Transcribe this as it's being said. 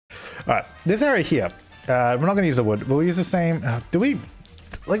All right, this area here. We're not going to use the wood. We'll use the same. Do we?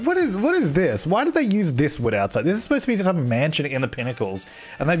 Like, what is this? Why did they use this wood outside? This is supposed to be some mansion in the pinnacles,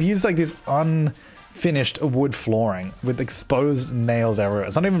 and they've used like this unfinished wood flooring with exposed nails everywhere.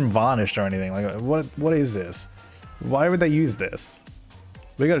 It's not even varnished or anything. Like, what is this? Why would they use this?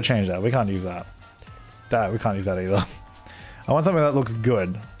 We got to change that. We can't use that. We can't use that either. I want something that looks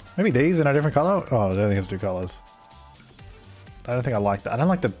good. Maybe these in a different color? Oh, I don't think it's two colors. I don't think I like that. I don't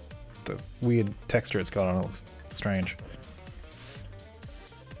like the weird texture it's got on it. It looks strange.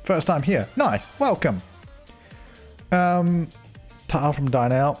 First time here. Nice. Welcome. Tile from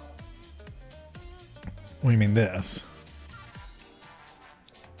Dine Out. What do you mean this?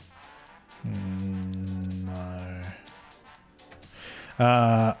 No.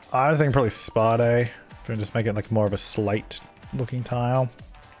 I was thinking probably Spa Day. If we just make it like more of a slate looking tile.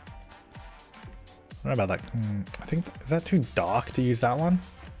 I don't know about that. I think, is that too dark to use that one?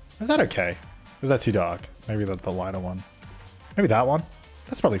 Is that okay? Or is that too dark? Maybe the lighter one. Maybe that one.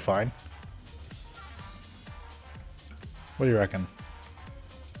 That's probably fine. What do you reckon?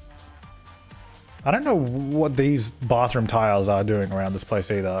 I don't know what these bathroom tiles are doing around this place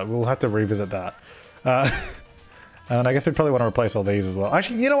either. We'll have to revisit that. And I guess we'd probably want to replace all these as well.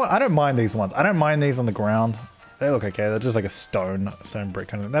 Actually, you know what? I don't mind these ones. I don't mind these on the ground. They look okay. They're just like a stone brick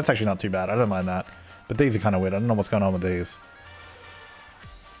kind of. That's actually not too bad. I don't mind that. But these are kind of weird. I don't know what's going on with these.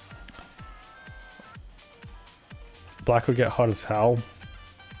 Black would get hot as hell.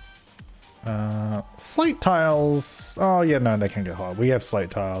 Slate tiles. Oh yeah, no, they can get hot. We have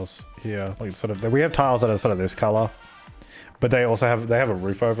slate tiles here. Like sort of. We have tiles that are sort of this color, but they also have a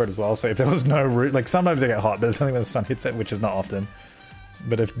roof over it as well. So if there was no roof, like sometimes they get hot, but it's only when the sun hits it, which is not often.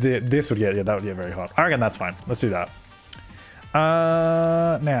 But if this would get, yeah, that would get very hot. I reckon that's fine. Let's do that.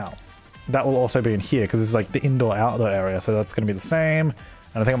 Now that will also be in here because it's like the indoor-outdoor area, so that's going to be the same.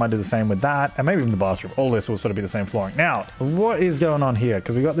 And I think I might do the same with that, and maybe even the bathroom. All this will sort of be the same flooring. Now, what is going on here?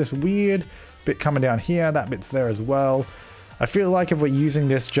 Because we got this weird bit coming down here. That bit's there as well. I feel like if we're using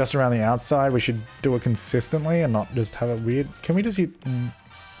this just around the outside, we should do it consistently and not just have it weird. Can we just use... I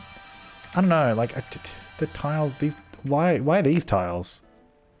don't know, like, the tiles, these... Why are these tiles?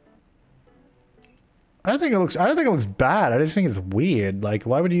 I don't think it looks bad. I just think it's weird. Like,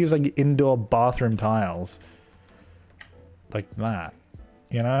 why would you use like indoor bathroom tiles like that?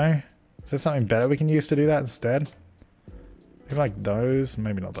 You know, is there something better we can use to do that instead? Maybe like those.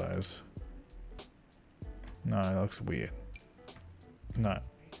 Maybe not those. No, that looks weird. No.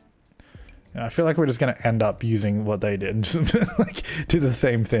 Yeah, I feel like we're just gonna end up using what they did and just like do the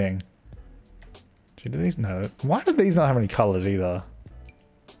same thing. Do these? No. Why do these not have any colors either?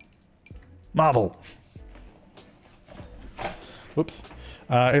 Marble. Whoops.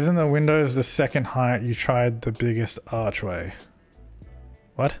 Isn't the windows the second height? You tried the biggest archway.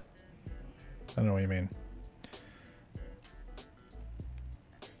 What? I don't know what you mean.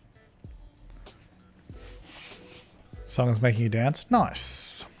 Song's making you dance?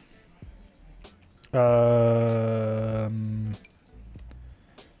 Nice. What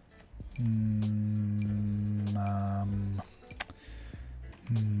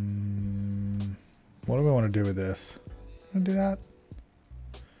do we want to do with this? Want to do that?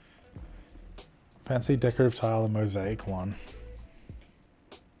 Fancy decorative tile and mosaic one.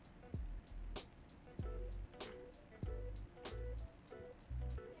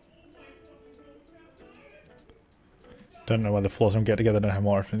 Don't know why the floors don't get together, don't have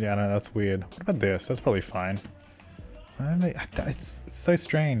more options. Yeah, no, that's weird. What about this? That's probably fine. It's so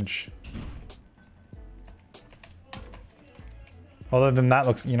strange. Other than that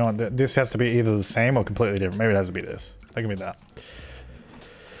looks, you know what, this has to be either the same or completely different. Maybe it has to be this. That can be that.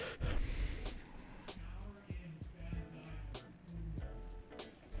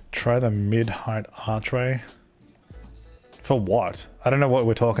 Try the mid-height archway. For what? I don't know what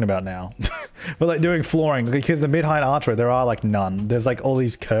we're talking about now. But like doing flooring, because the mid-height archway, there are like none. There's like all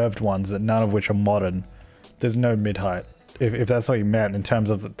these curved ones that none of which are modern. There's no mid-height. If that's what you meant in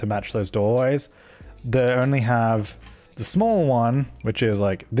terms of to match those doorways. They only have the small one, which is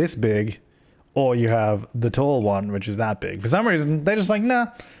like this big, or you have the tall one, which is that big. For some reason, they're just like, nah,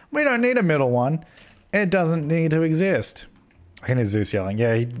 we don't need a middle one. It doesn't need to exist. I can hear Zeus yelling.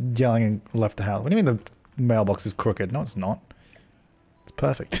 Yeah, he yelling and left the house. What do you mean the mailbox is crooked? No, it's not. It's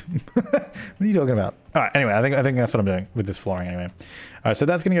perfect. What are you talking about? All right, anyway, I think that's what I'm doing with this flooring anyway. All right, so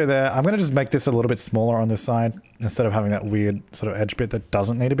that's going to go there. I'm going to just make this a little bit smaller on this side instead of having that weird sort of edge bit that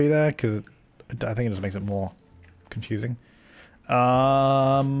doesn't need to be there, because I think it just makes it more confusing. In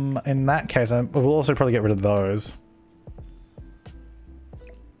that case, we'll also probably get rid of those.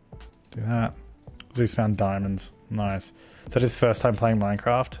 Do that. Zeus found diamonds. Nice. Is that his first time playing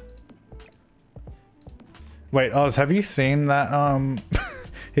Minecraft? Wait, Oz, have you seen that,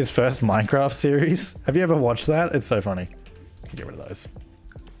 his first Minecraft series? Have you ever watched that? It's so funny. Get rid of those.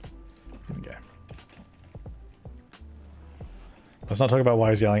 There we go. Let's not talk about why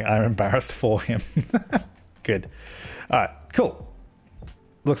he's yelling. I'm embarrassed for him. Good. Alright, cool.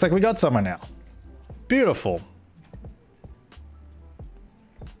 Looks like we got somewhere now. Beautiful.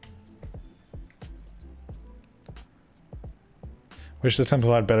 Wish the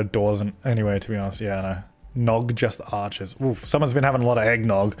temple had better doors and anyway, to be honest. Yeah, I know. Nog just arches. Ooh, someone's been having a lot of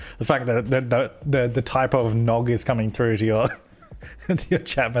eggnog. The fact that the type of nog is coming through to your to your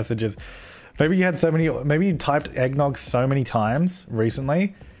chat messages. Maybe you had so many. Maybe you typed eggnog so many times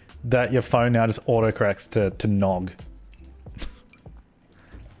recently that your phone now just autocorrects to nog.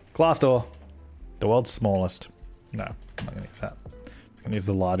 Glass door, the world's smallest. No, I'm not gonna use that. I'm gonna use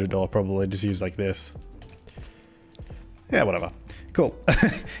the larger door. Probably just use like this. Yeah, whatever. Cool.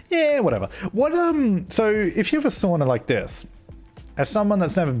 Yeah, whatever. What, so if you have a sauna like this, as someone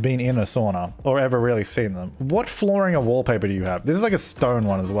that's never been in a sauna or ever really seen them, what flooring or wallpaper do you have? This is like a stone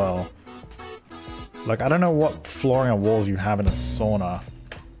one as well. Like, I don't know what flooring or walls you have in a sauna.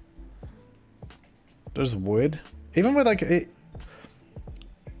 There's wood. Even with like, it,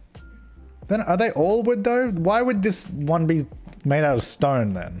 then are they all wood though? Why would this one be made out of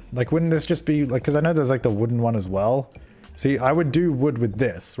stone then? Like, wouldn't this just be like, because I know there's like the wooden one as well. See, I would do wood with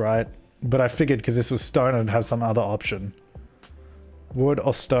this, right? But I figured because this was stone, I'd have some other option. Wood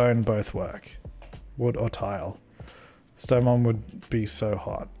or stone both work. Wood or tile. Stone one would be so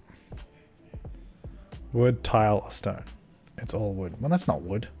hot. Wood, tile, or stone. It's all wood. Well, that's not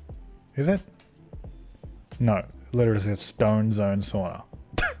wood. Is it? No. Literally says stone zone sauna.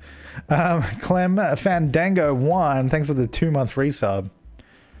 Clem Fandango 1. Thanks for the 2-month resub.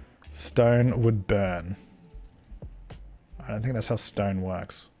 Stone would burn. I don't think that's how stone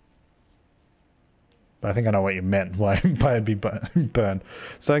works. But I think I know what you meant by it'd be burned.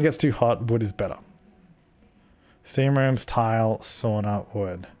 Stone gets too hot, wood is better. Steam rooms, tile, sauna,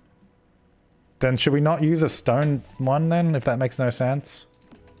 wood. Then should we not use a stone one then, if that makes no sense?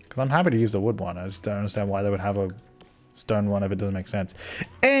 Because I'm happy to use the wood one. I just don't understand why they would have a stone one if it doesn't make sense.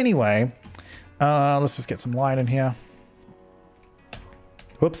 Anyway, let's just get some light in here.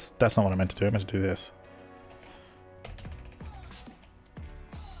 Whoops, that's not what I meant to do. I meant to do this.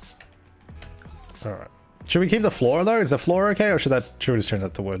 Alright. Should we keep the floor though? Is the floor okay, or should we just change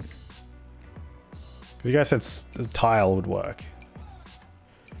that to wood? Because you guys said tile would work.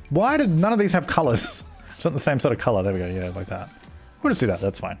 Why did none of these have colors? It's not the same sort of color. There we go. Yeah, like that. We'll just do that.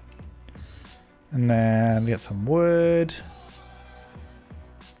 That's fine. And then get some wood.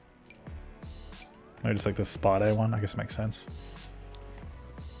 Maybe just like the spider one. I guess it makes sense.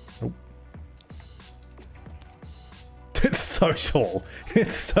 Oh. It's so tall.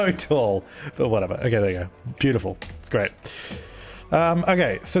 It's so tall. But whatever. Okay, there you go. Beautiful. It's great.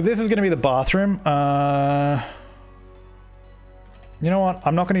 Okay, so this is going to be the bathroom. You know what?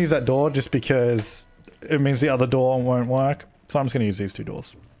 I'm not going to use that door just because it means the other door won't work. So I'm just going to use these two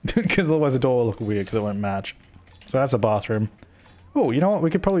doors. Because otherwise the door will look weird because it won't match. So that's a bathroom. Oh, you know what? We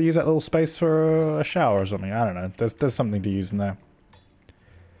could probably use that little space for a shower or something. I don't know. There's something to use in there.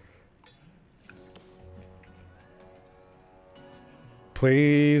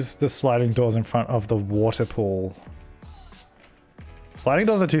 Please, the sliding doors in front of the water pool. Sliding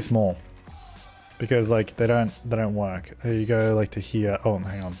doors are too small. Because like they don't work. There you go, like to here. Oh,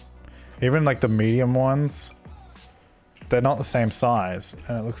 hang on. Even like the medium ones, they're not the same size,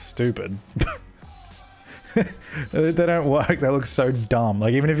 and it looks stupid. They don't work. They look so dumb.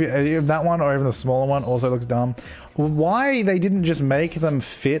 Like even if that one or even the smaller one also looks dumb. Why they didn't just make them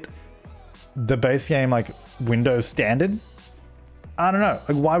fit the base game like Windows standard? I don't know.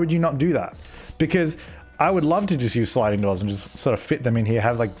 Like why would you not do that? Because I would love to just use sliding doors and just sort of fit them in here,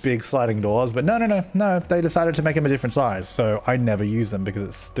 have like big sliding doors, but no, they decided to make them a different size, so I never use them because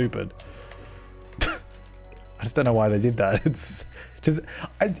it's stupid. I just don't know why they did that. It's just,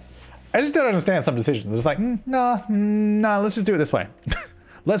 I just don't understand some decisions. It's like, nah, let's just do it this way.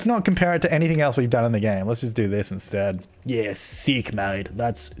 Let's not compare it to anything else we've done in the game. Let's just do this instead. Yeah, sick, mate.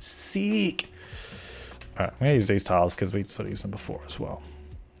 That's sick. All right, I'm gonna use these tiles because we sort of used them before as well.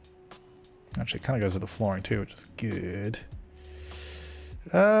 Actually, it kind of goes with the flooring too, which is good.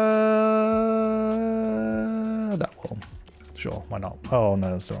 That will. Sure, why not? Oh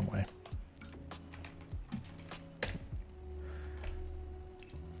no, that's the wrong way.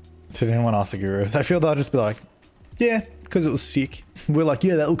 Did anyone ask the gurus? I feel they'll just be like, yeah, because it was sick. We're like,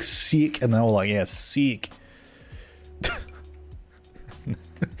 yeah, that looks sick. And they're all like, yeah, sick.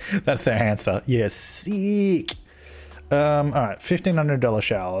 That's their answer. Yeah, sick. All right, $1,500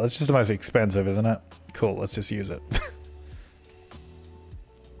 shower. That's just the most expensive, isn't it? Cool, let's just use it.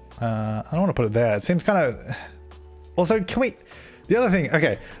 I don't want to put it there. It seems kind of... Also, can we... The other thing,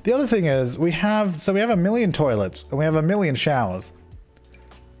 okay. The other thing is we have a million toilets and we have a million showers.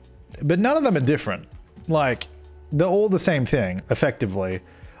 But none of them are different. Like, they're all the same thing, effectively.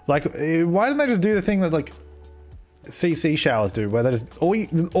 Like, why didn't they just do the thing that, like, CC showers do, where they just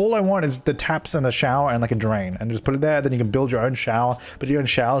all I want is the taps and the shower and like a drain, and just put it there. Then you can build your own shower, but your own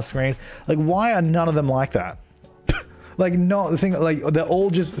shower screen. Like, why are none of them like that? Like, not the single. Like, they're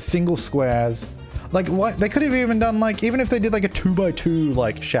all just single squares. Like, what they could have even done, like, even if they did like a 2x2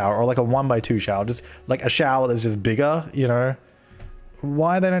 like shower or like a 1x2 shower, just like a shower that's just bigger, you know?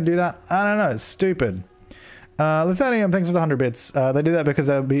 Why they don't do that? I don't know. It's stupid. Lithanium, thanks for the 100 bits. They do that because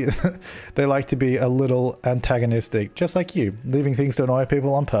they like to be a little antagonistic, just like you, leaving things to annoy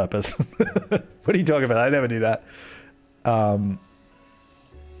people on purpose. What are you talking about? I never do that.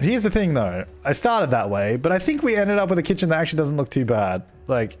 Here's the thing, though. I started that way, but I think we ended up with a kitchen that actually doesn't look too bad.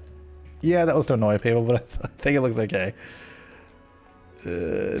 Like, yeah, that was to annoy people, but I think it looks okay.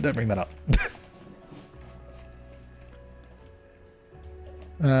 Don't bring that up.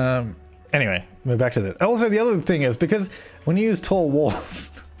 Anyway, we're back to this. Also, the other thing is, because when you use tall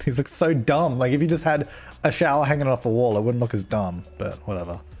walls, these look so dumb. Like, if you just had a shower hanging off the wall, it wouldn't look as dumb, but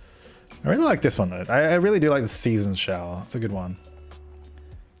whatever. I really like this one, though. I really do like the Seasons shower. It's a good one.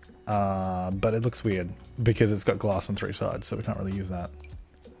 But it looks weird, because it's got glass on 3 sides, so we can't really use that.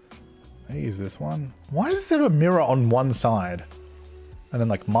 I use this one. Why does it have a mirror on one side? And then,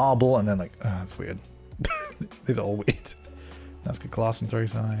 like, marble, and then, like... Oh, that's weird. These are all weird. That's got glass on 3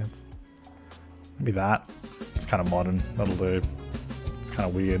 sides. Maybe that. It's kind of modern. That'll do. It's kind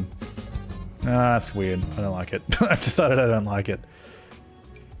of weird. Nah, that's weird. I don't like it. I've decided I don't like it.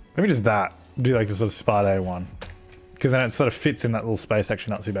 Maybe just that. Do like the sort of Sparta one. Because then it sort of fits in that little space.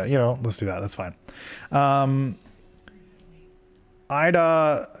 Actually, not too bad. You know, let's do that. That's fine. I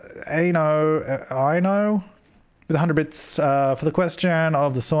know. With 100 bits for the question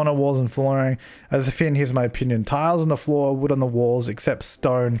of the sauna walls and flooring. As a Finn, here's my opinion. Tiles on the floor, wood on the walls, except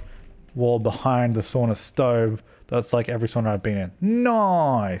stone wall behind the sauna stove. That's like every sauna I've been in.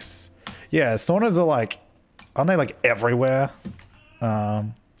 Nice. Yeah, saunas are like, aren't they like everywhere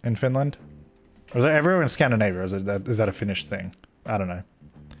in Finland? Or is it everywhere in Scandinavia? Or is that a Finnish thing? I don't know.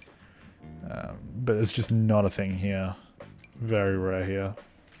 But it's just not a thing here. Very rare here.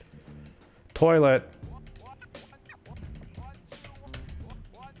 Toilet.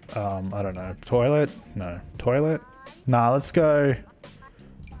 I don't know. Toilet? No. Toilet? Nah, let's go.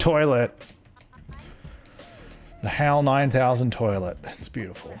 Toilet. The HAL 9000 toilet. It's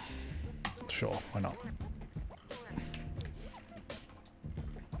beautiful. Sure, why not?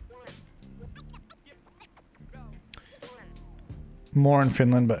 More in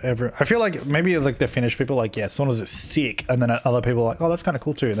Finland, but I feel like maybe it's like the Finnish people like, yeah, saunas are sick, and then other people are like, oh, that's kind of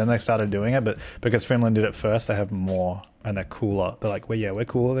cool too, and then they started doing it, but because Finland did it first, they have more, and they're cooler. They're like, well, yeah, we're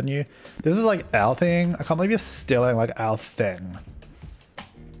cooler than you. This is like our thing. I can't believe you're stealing like our thing.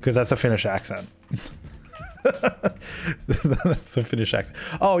 Because that's a Finnish accent. That's a Finnish accent.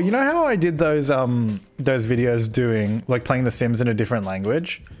 Oh, you know how I did those videos doing, like playing The Sims in a different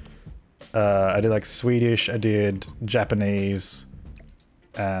language? I did like Swedish, I did Japanese,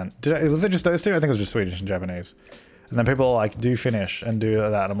 and was it just those two? I think it was just Swedish and Japanese. And then people like do Finnish and do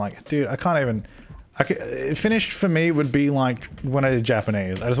that. I'm like, dude, I can't even. Finnish for me would be like when I did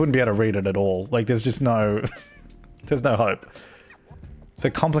Japanese. I just wouldn't be able to read it at all. Like, there's just no, there's no hope. It's a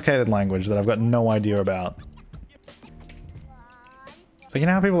complicated language that I've got no idea about. So you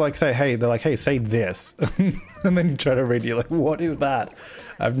know how people like say, hey, they're like, hey, say this. And then you try to read it, you're like, what is that?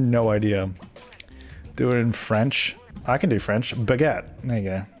 I have no idea. Do it in French. I can do French. Baguette. There you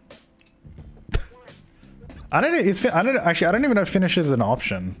go. I don't even know if Finnish is an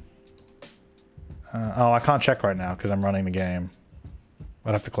option. Oh, I can't check right now because I'm running the game.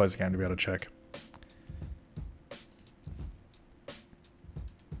 I'd have to close the game to be able to check.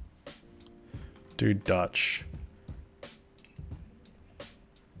 Do Dutch.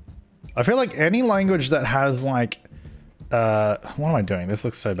 I feel like any language that has like, what am I doing? This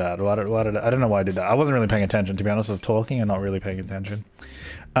looks so bad. I don't know why I did that. I wasn't really paying attention, to be honest. I was talking and not really paying attention.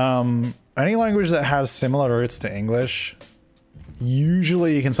 Any language that has similar roots to English,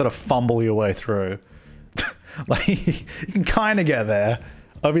 usually you can sort of fumble your way through. Like, you can kind of get there.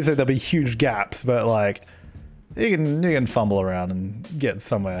 Obviously there'll be huge gaps, but like, you can fumble around and get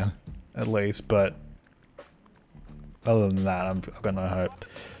somewhere at least, but other than that, I've got no hope.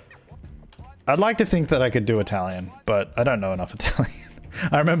 I'd like to think that I could do Italian, but I don't know enough Italian.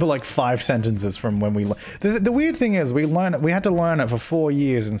 I remember like 5 sentences from when we... The weird thing is we had to learn it for 4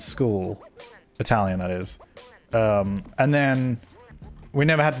 years in school. Italian, that is. And then we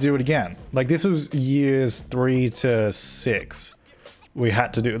never had to do it again. Like this was years 3 to 6. We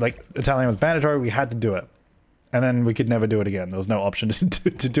had to do, like, Italian was mandatory, we had to do it. And then we could never do it again. There was no option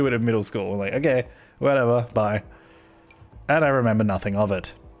to do it in middle school. We're like, okay, whatever, bye. And I remember nothing of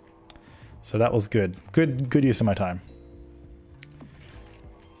it. So that was good. Good use of my time.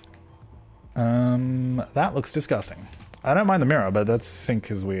 That looks disgusting. I don't mind the mirror, but that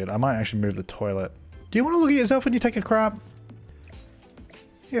sink is weird. I might actually move the toilet. Do you want to look at yourself when you take a crap?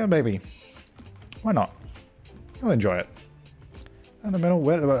 Yeah, maybe. Why not? You'll enjoy it. In the middle,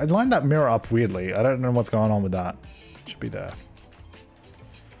 I lined that mirror up weirdly. I don't know what's going on with that. It should be there.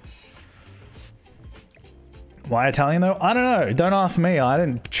 Why Italian though? I don't know. Don't ask me. I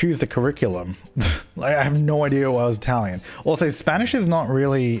didn't choose the curriculum. Like, I have no idea why I was Italian. Also, Spanish is not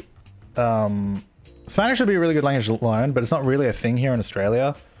really... Spanish would be a really good language to learn, but it's not really a thing here in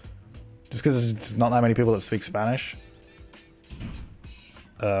Australia. Just because it's not that many people that speak Spanish.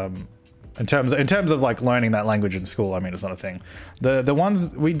 In terms of like learning that language in school, I mean, it's not a thing. The ones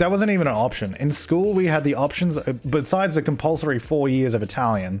that wasn't even an option. In school, we had the options besides the compulsory 4 years of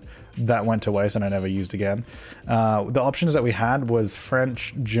Italian that went to waste and I never used again. The options that we had was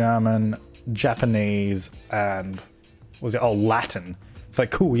French, German, Japanese, and Latin. It's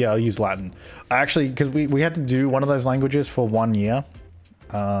like, cool, yeah, I'll use Latin. Actually, because we had to do one of those languages for 1 year.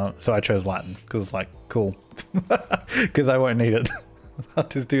 So I chose Latin because it's like, cool. Because I won't need it. I'll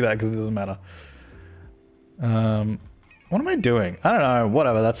just do that because it doesn't matter. What am I doing? I don't know.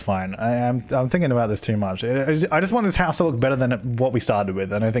 Whatever, that's fine. I'm thinking about this too much. I just want this house to look better than what we started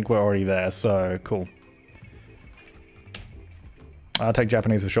with, and I think we're already there, so cool. I'll take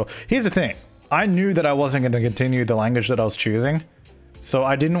Japanese for sure. Here's the thing. I knew that I wasn't going to continue the language that I was choosing, so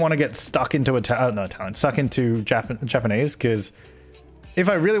I didn't want to get stuck into stuck into Japanese, because if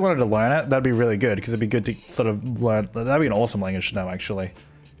I really wanted to learn it, that'd be really good, because it'd be good to sort of learn. That'd be an awesome language to know, actually.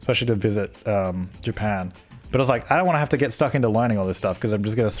 Especially to visit Japan. But I was like, I don't want to have to get stuck into learning all this stuff, because I'm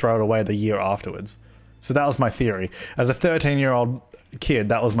just going to throw it away the year afterwards. So that was my theory. As a 13-year-old kid,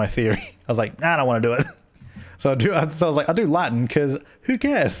 that was my theory. I was like, nah, I don't want to do it. So I was like, I'll do Latin, because who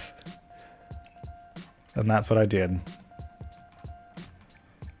cares? And that's what I did.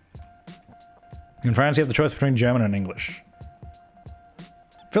 In France, you have the choice between German and English.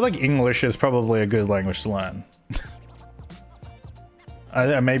 I feel like English is probably a good language to learn.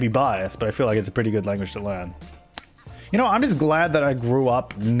 I may be biased, but I feel like it's a pretty good language to learn. You know, I'm just glad that I grew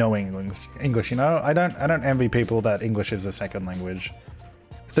up knowing English, you know? I don't envy people that English is a second language.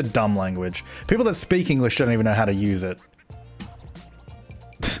 It's a dumb language. People that speak English don't even know how to use it.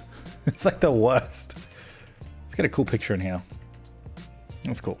 It's like the worst. Let's get a cool picture in here.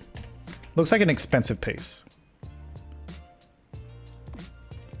 That's cool. Looks like an expensive piece.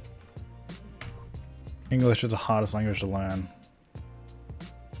 English is the hardest language to learn.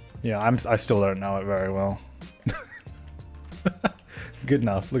 Yeah, I still don't know it very well. Good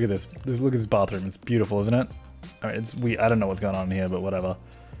enough. Look at this. Look at this bathroom. It's beautiful, isn't it? I mean, I don't know what's going on here, but whatever.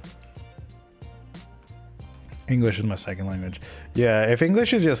 English is my second language. Yeah, if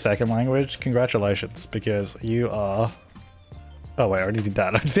English is your second language, congratulations, because you are... Oh wait, I already did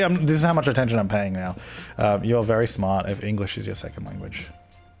that. See, this is how much attention I'm paying now. You're very smart if English is your second language.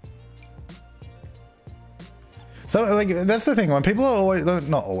 So, like, that's the thing, when people are always,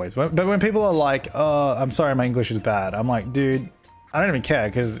 not always, but when people are like, oh, I'm sorry, my English is bad, I'm like, dude, I don't even care,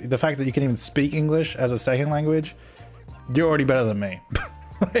 because the fact that you can even speak English as a second language, you're already better than me.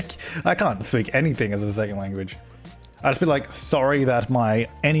 Like, I can't speak anything as a second language. I'd just be like, sorry that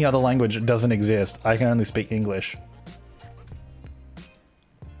any other language doesn't exist, I can only speak English.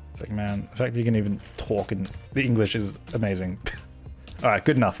 It's like, man, the fact that you can even talk in the English is amazing. Alright,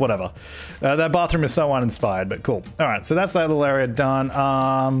 good enough, whatever. That bathroom is so uninspired, but cool. Alright, so that's that little area done.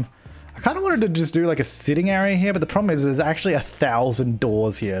 I kind of wanted to just do like a sitting area here, but the problem is there's actually 1,000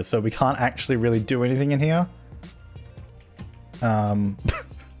 doors here, so we can't actually really do anything in here. So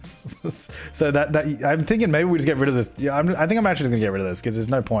I'm thinking maybe we just get rid of this. Yeah, I think I'm actually just gonna get rid of this, because there's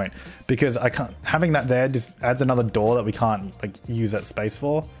no point. Because having that there just adds another door that we can't like use that space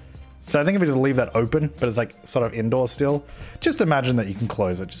for. So I think if we just leave that open, but it's like sort of indoor still, just imagine that you can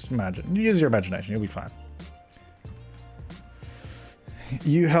close it. Just imagine. Use your imagination. You'll be fine.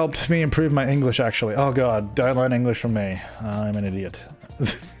 You helped me improve my English, actually. Oh god, don't learn English from me. I'm an idiot.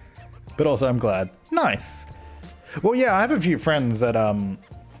 But also, I'm glad. Nice. Well, yeah, I have a few friends that are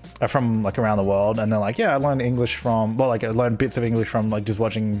from like around the world, and they're like, yeah, I learned English from, well, like I learned bits of English from like just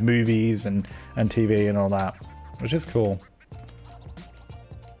watching movies and TV and all that, which is cool.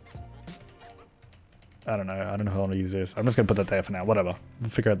 I don't know. I don't know how I want to use this. I'm just going to put that there for now. Whatever. We'll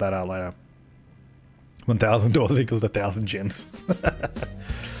figure that out later. 1,000 doors equals 1,000 gyms.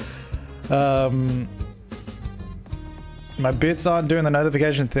 My bits aren't doing the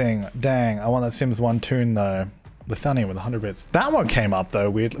notification thing. Dang, I want that Sims 1 tune though. Lithanium with 100 bits. That one came up though,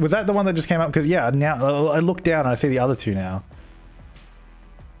 weird. Was that the one that just came up? Because yeah, now I look down and I see the other two now.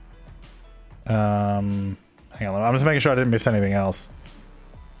 Hang on, I'm just making sure I didn't miss anything else.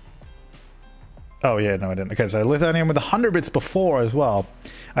 Oh yeah, no I didn't. Okay, so Lithanium with 100 bits before as well.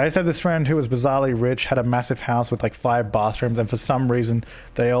 I just had this friend who was bizarrely rich, had a massive house with like 5 bathrooms, and for some reason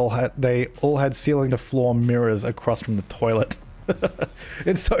they all had ceiling to floor mirrors across from the toilet.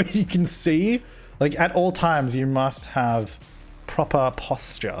 It's so you can see, like at all times you must have proper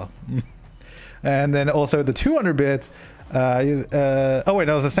posture. And then also the 200 bits, oh wait,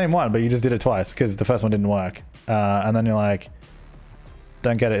 no, it was the same one, but you just did it twice because the first one didn't work. And then you're like,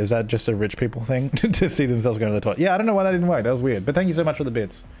 don't get it. Is that just a rich people thing to see themselves going to the toilet? Yeah, I don't know why that didn't work. That was weird. But thank you so much for the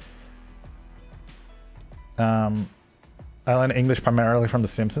bits. I learned English primarily from The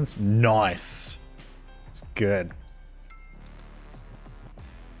Simpsons. Nice. It's good.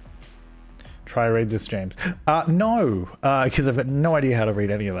 Try read this, James. No, because I've got no idea how to read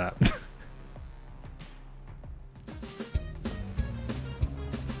any of that.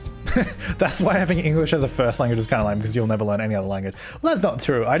 That's why having English as a first language is kind of lame, because you'll never learn any other language. Well, that's not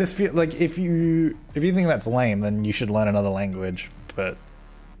true. I just feel like if you think that's lame, then you should learn another language. But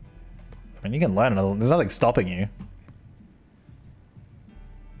I mean, you can learn another. There's nothing stopping you.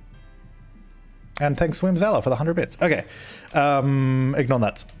 And thanks, Swimzella, for the 100 bits. Okay, ignore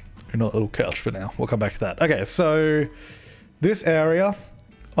that. Ignore that little couch for now. We'll come back to that. Okay, so this area,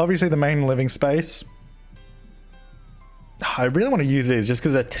 obviously the main living space. I really want to use these just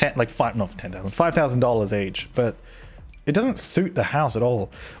because they're $5,000 each, but it doesn't suit the house at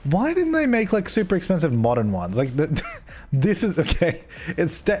all. Why didn't they make like super expensive modern ones? Like this is okay.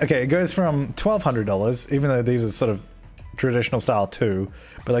 Okay. It goes from $1,200, even though these are sort of traditional style too.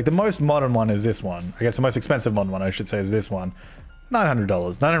 But like the most modern one is this one. I guess the most expensive modern one I should say is this one. $900,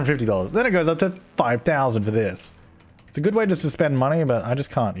 $950. Then it goes up to $5,000 for this. It's a good way just to spend money, but I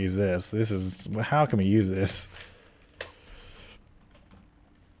just can't use this. This is, how can we use this?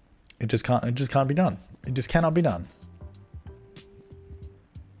 It just can't be done. It just cannot be done.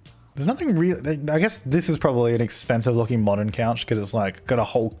 There's nothing real. I guess this is probably an expensive looking modern couch because it's like got a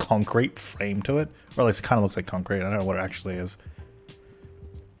whole concrete frame to it. Or at least it kind of looks like concrete. I don't know what it actually is.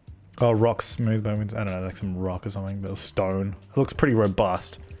 Oh, rock smooth bones. I don't know, like some rock or something, but stone. It looks pretty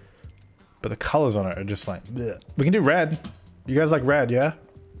robust. But the colors on it are just like, bleh. We can do red. You guys like red, yeah?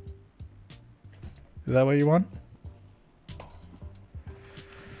 Is that what you want?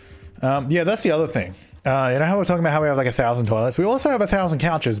 Yeah, that's the other thing. You know how we're talking about how we have like 1,000 toilets? We also have 1,000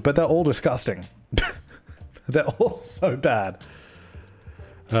 couches, but they're all disgusting. They're all so bad.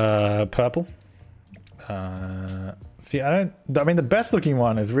 Purple. See, I mean, the best looking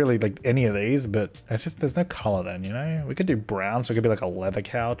one is really like any of these, but it's just, there's no color then, you know? We could do brown, so it could be like a leather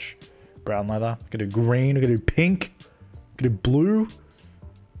couch. Brown leather. We could do green, we could do pink. We could do blue.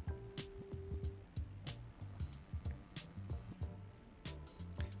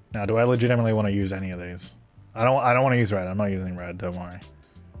 Now, do I legitimately want to use any of these? I don't want to use red. I'm not using red, don't worry.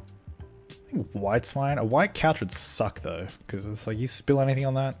 I think white's fine. A white couch would suck though, because it's like you spill anything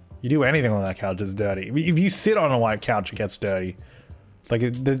on that, you do anything on that couch, it's dirty. If you sit on a white couch, it gets dirty. Like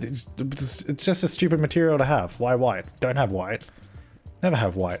it's just a stupid material to have. Why white? Don't have white. Never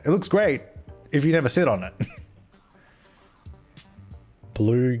have white. It looks great if you never sit on it.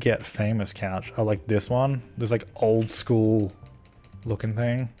 Blue get famous couch. I like this one. There's like old school looking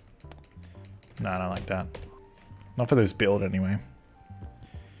thing. No, I don't like that. Not for this build anyway.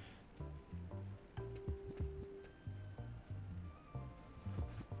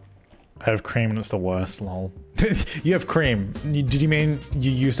 I have cream and it's the worst, lol. You have cream. Did you mean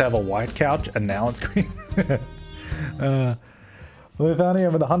you used to have a white couch and now it's cream?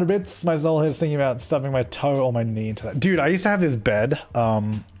 Lithania with 100 bits. My soul is thinking about stuffing my toe or my knee into that. Dude, I used to have this bed.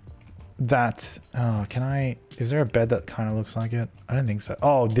 That, oh, is there a bed that kind of looks like it? I don't think so.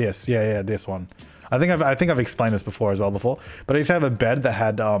 Oh, this, yeah, this one. I think I've explained this before as well but I used to have a bed that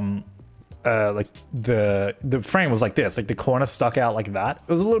had, like the frame was like this, like the corner stuck out like that.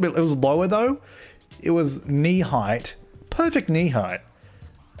 It was a little bit, it was lower though. It was knee height, perfect knee height.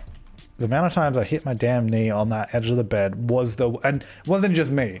 The amount of times I hit my damn knee on that edge of the bed was and it wasn't just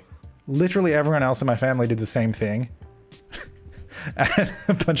me. Literally everyone else in my family did the same thing. And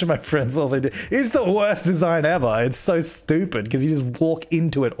a bunch of my friends also did. It's the worst design ever. It's so stupid because you just walk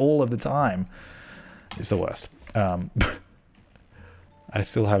into it all of the time. It's the worst. I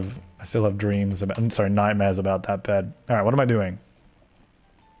still have dreams about, I'm sorry, nightmares about that bed. All right, what am I doing?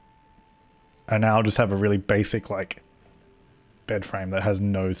 I now just have a really basic like bed frame that has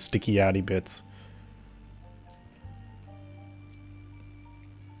no sticky outy bits.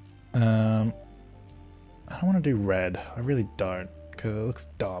 I don't want to do red. I really don't, because it looks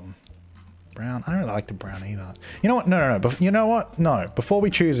dumb. Brown. I don't really like the brown either. You know what? No. You know what? No. Before we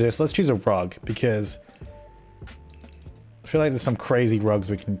choose this, let's choose a rug, because I feel like there's some crazy rugs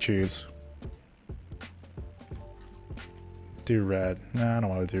we can choose. Do red. No, I don't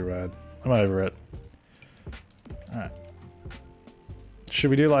want to do red. I'm over it. Alright. Should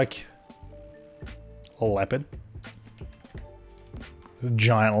we do like a leopard? A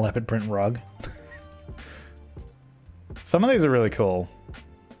giant leopard print rug. Some of these are really cool,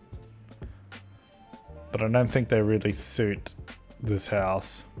 but I don't think they really suit this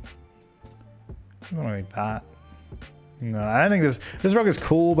house. I don't like that. No, I don't think this rug is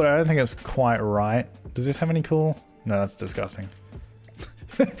cool, but I don't think it's quite right. Does this have any cool? No, that's disgusting.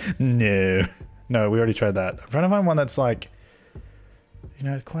 No, we already tried that. I'm trying to find one that's like, you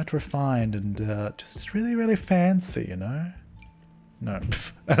know, quite refined and just really, really fancy, you know? No,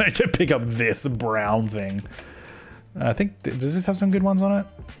 and I should pick up this brown thing. I think, does this have some good ones on it?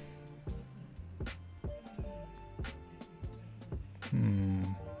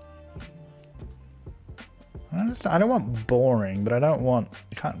 I don't want boring, but I don't want,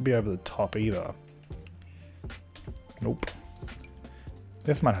 it can't be over the top either. Nope.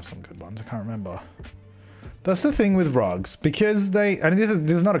 This might have some good ones, I can't remember. That's the thing with rugs, because they, I mean, this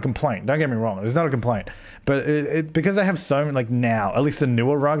is not a complaint, don't get me wrong, it's not a complaint, but because they have so many, like now, at least the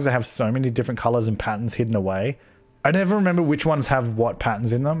newer rugs, they have so many different colors and patterns hidden away. I never remember which ones have what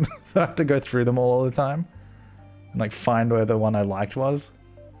patterns in them, so I have to go through them all the time and like find where the one I liked was.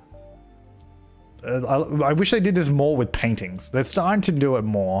 I wish they did this more with paintings. They're starting to do it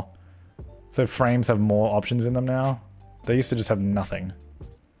more, so frames have more options in them now. They used to just have nothing.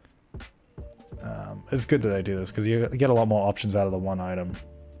 It's good that they do this because you get a lot more options out of the one item.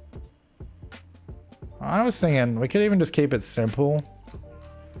 I was thinking we could even just keep it simple.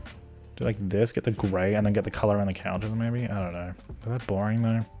 Do like this, get the gray, and then get the color on the counters maybe? I don't know. Is that boring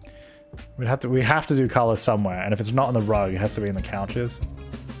though? We have to do color somewhere, and if it's not on the rug, it has to be in the couches.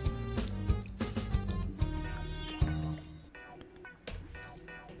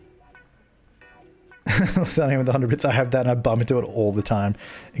 Starting with 100 bits, I have that and I bump into it all the time.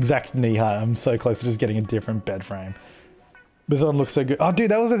 Exact knee height. I'm so close to just getting a different bed frame. This one looks so good. Oh,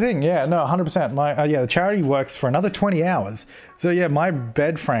 dude, that was the thing. Yeah, no, 100%. My yeah, the charity works for another 20 hours. So yeah, my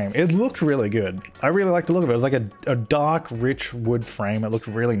bed frame, it looked really good. I really liked the look of it. It was like a dark, rich wood frame. It looked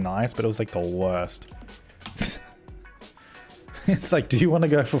really nice, but it was like the worst. It's like, do you want to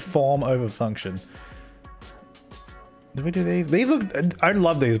go for form over function? Did we do these? These look, I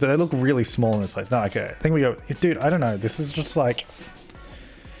love these, but they look really small in this place. No, okay. I think we go, dude, I don't know. This is just like,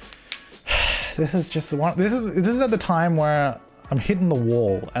 this is just one, this is at the time where I'm hitting the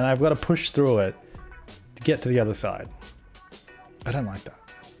wall and I've got to push through it to get to the other side. I don't like that.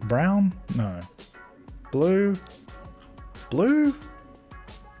 Brown? No. Blue? Blue?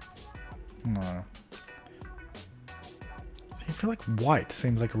 No. I feel like white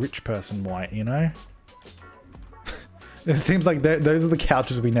seems like a rich person white, you know? It seems like those are the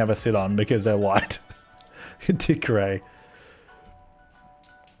couches we never sit on because they're white. Dick Ray.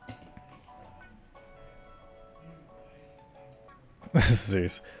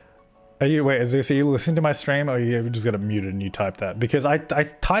 Zeus. Wait, Zeus, are you listening to my stream or you just got it muted and you typed that? Because I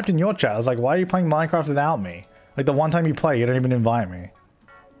typed in your chat. I was like, why are you playing Minecraft without me? Like the one time you play, you don't even invite me.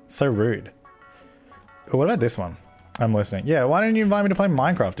 It's so rude. What about this one? I'm listening. Yeah, why didn't you invite me to play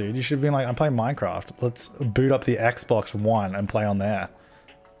Minecraft, dude? You should have been like, I'm playing Minecraft. Let's boot up the Xbox One and play on there.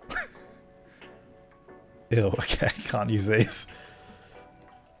 Ew, okay, can't use these.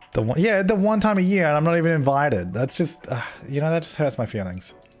 The one time a year and I'm not even invited. That's just, you know, that just hurts my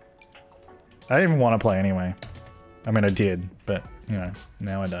feelings. I didn't even want to play anyway. I mean, I did, but, you know,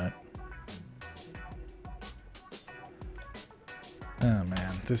 now I don't. Oh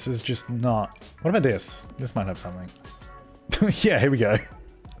man, this is just not... What about this? This might have something. Yeah, here we go.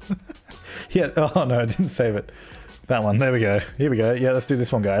 Yeah, oh no, I didn't save it. That one, there we go. Here we go. Yeah, let's do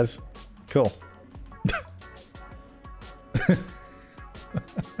this one, guys. Cool.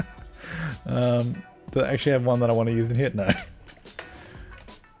 Do I actually have one that I want to use in here? No.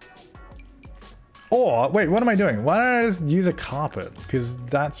 Or, wait, what am I doing? Why don't I just use a carpet? Because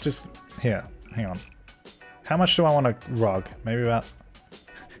that's just... Here, hang on. How much do I want a rug? Maybe about...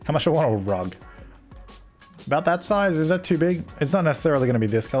 How much do I want a rug? About that size? Is that too big? It's not necessarily going to be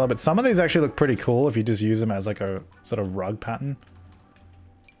this color, but some of these actually look pretty cool if you just use them as like a sort of rug pattern.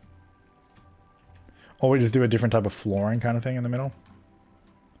 Or we just do a different type of flooring kind of thing in the middle.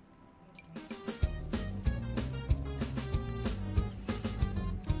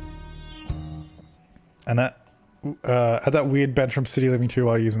 And that, had that weird bench from City Living 2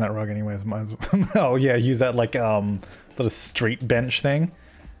 while using that rug anyways. Might as well. Oh yeah, use that like, sort of street bench thing.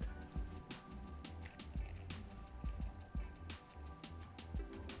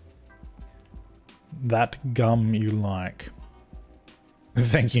 That gum you like.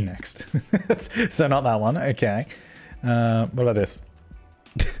 Thank you, next. So not that one, okay. What about this?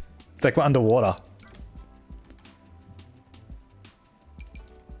 It's like we're underwater.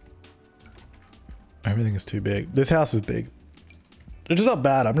 Everything is too big. This house is big. Which is not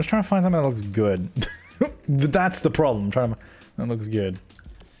bad. I'm just trying to find something that looks good. That's the problem. I'm trying to... That looks good.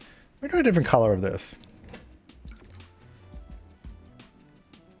 We do a different color of this.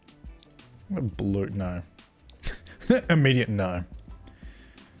 Blue, no. Immediate no.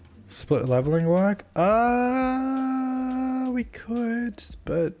 Split leveling work? We could,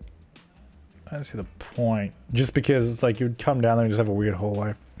 but I don't see the point. Just because it's like you'd come down there and just have a weird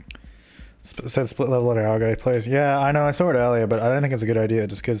hallway. It says split level at our guy place. Yeah, I know, I saw it earlier, but I don't think it's a good idea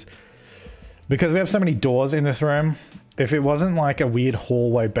just because we have so many doors in this room. If it wasn't like a weird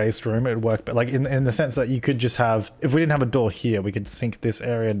hallway based room, it would work, but like in the sense that you could just have, if we didn't have a door here, we could sink this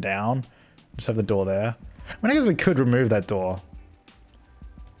area down. Just have the door there. I mean, I guess we could remove that door.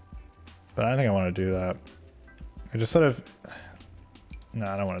 But I don't think I want to do that. I just sort of... No,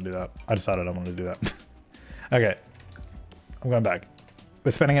 I don't want to do that. I decided I don't want to do that. Okay. I'm going back.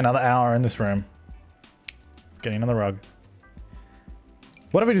 We're spending another hour in this room. Getting on the rug.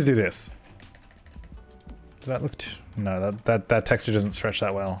 What if we just do this? Does that look... No, that texture doesn't stretch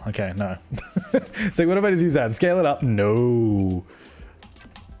that well. Okay, no. It's like, what if I just use that? Scale it up? No.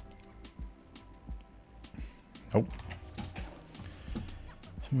 Nope.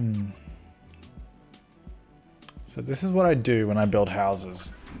 So this is what I do when I build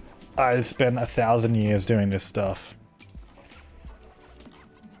houses. I spend 1,000 years doing this stuff.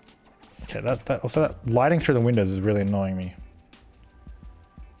 Okay, also that lighting through the windows is really annoying me.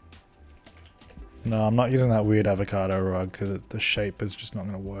 No, I'm not using that weird avocado rug because the shape is just not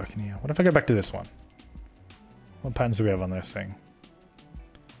going to work in here. What if I go back to this one? What patterns do we have on this thing?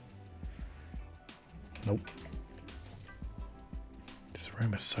 Nope. This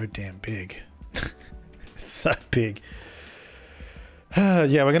room is so damn big. It's so big.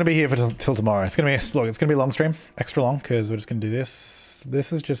 Yeah, we're gonna be here for till tomorrow. It's gonna be look. It's gonna be a long stream, extra long, because we're just gonna do this.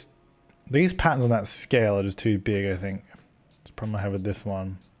 This is just these patterns on that scale are just too big. I think it's the problem I have with this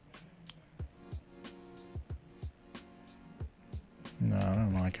one. No, I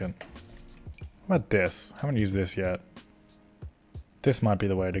don't like it. What about this? I haven't used this yet. This might be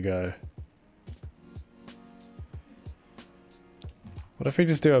the way to go. What if we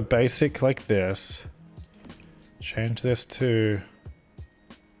just do a basic like this? Change this to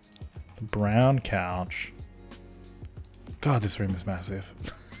the brown couch. God, this room is massive.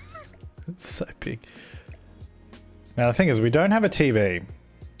 It's so big. Now the thing is, we don't have a TV.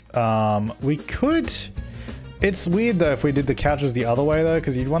 We could... It's weird though if we did the couches the other way though,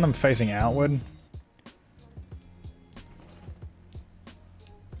 because you'd want them facing outward.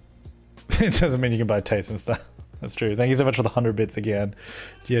 It doesn't mean you can buy taste and stuff. That's true. Thank you so much for the 100 bits again.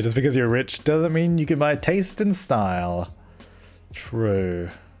 Yeah, just because you're rich doesn't mean you can buy taste and style. True.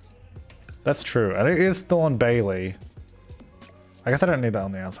 That's true. And it is Thorne Bailey. I guess I don't need that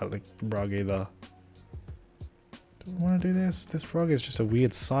on the outside of the rug either. Do I want to do this? This rug is just a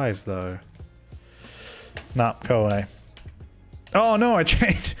weird size though. Nah, go away. Oh no, I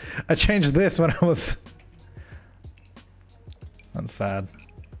changed this when I was... That's sad.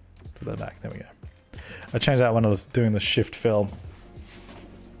 Put that back. There we go. I changed that when I was doing the shift fill.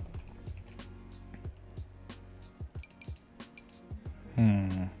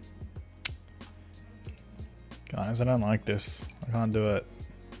 Guys, I don't like this. I can't do it.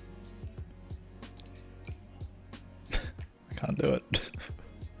 I can't do it.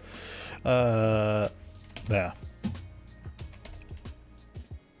 There.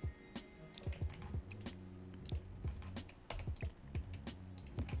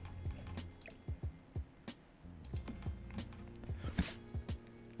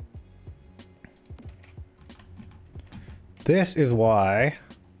 This is why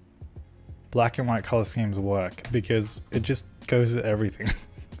black and white color schemes work, because it just goes with everything.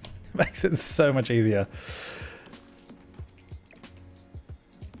 It makes it so much easier.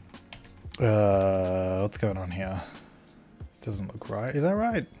 What's going on here? This doesn't look right. Is that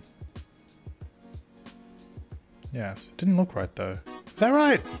right? Yes. It didn't look right though. Is that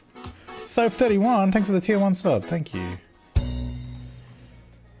right? So 31, thanks for the tier 1 sub. Thank you.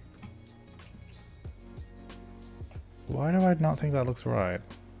 Why do I not think that looks right?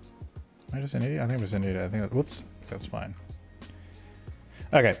 Am I just an idiot? I think I'm just an idiot. I think that, whoops, that's fine.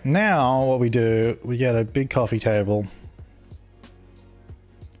 Okay, now what we do, we get a big coffee table.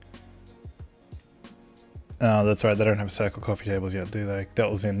 Oh, that's right, they don't have circle coffee tables yet, do they? That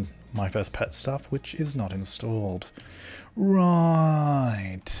was in My First Pet stuff, which is not installed.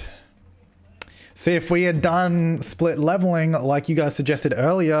 Right. See, if we had done split leveling like you guys suggested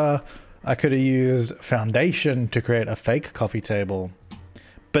earlier, I could have used foundation to create a fake coffee table.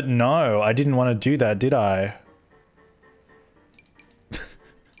 But no, I didn't want to do that, did I?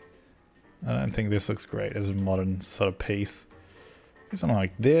 I don't think this looks great as a modern sort of piece. Something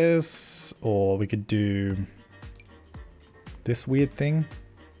like this, or we could do this weird thing.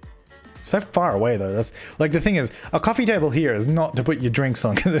 So far away though. That's like the thing is, a coffee table here is not to put your drinks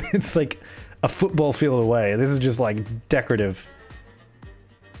on. It's like a football field away. This is just like decorative.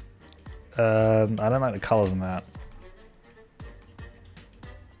 I don't like the colors in that.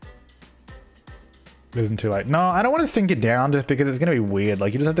 It isn't too late. No, I don't want to sink it down just because it's going to be weird.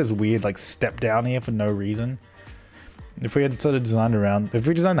 Like you just have this weird like step down here for no reason. If we had sort of designed around, if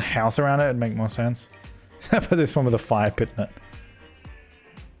we designed the house around it, it'd make more sense. How about this one with a fire pit in it?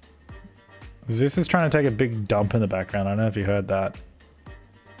 Zeus is trying to take a big dump in the background. I don't know if you heard that.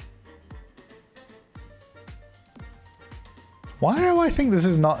 Why do I think this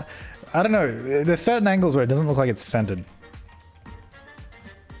is not... I don't know. There's certain angles where it doesn't look like it's centered.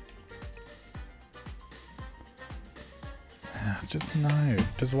 Just no.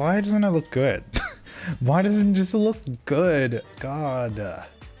 Just why doesn't it look good? Why doesn't it just look good? God.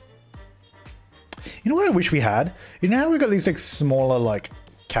 You know what I wish we had? You know how we got these like smaller like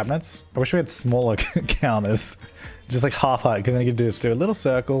cabinets? I wish we had smaller counters. Just like half height, because then you could just do a little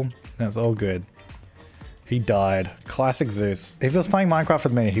circle. That's all good. He died. Classic Zeus. If he was playing Minecraft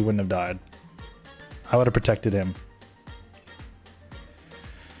with me, he wouldn't have died. I would have protected him.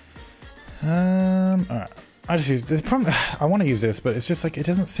 Alright. I just use this. Problem, I want to use this, but it's just like it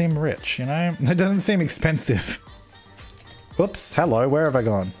doesn't seem rich, you know? It doesn't seem expensive. Whoops. Hello. Where have I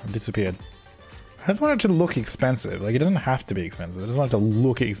gone? I've disappeared. I just want it to look expensive. Like it doesn't have to be expensive. I just want it to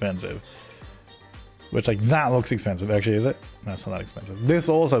look expensive. Which like that looks expensive. Actually, is it? No, it's not that expensive. This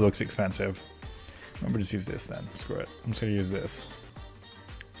also looks expensive. Maybe just use this then. Screw it. I'm just gonna use this.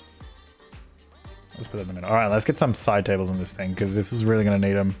 Let's put that in the middle. All right, let's get some side tables on this thing because this is really gonna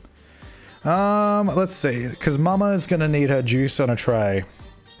need them. Let's see, because Mama is gonna need her juice on a tray.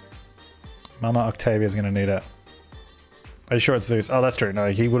 Mama Octavia is gonna need it. Are you sure it's Zeus? Oh, that's true. No,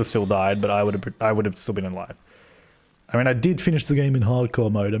 he would have still died, but I would have still been alive. I mean, I did finish the game in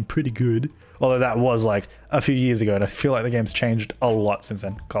hardcore mode. I'm pretty good. Although that was like a few years ago, and I feel like the game's changed a lot since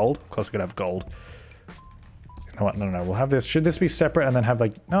then. Gold? Of course we could have gold. You know what? No, no, no. We'll have this. Should this be separate and then have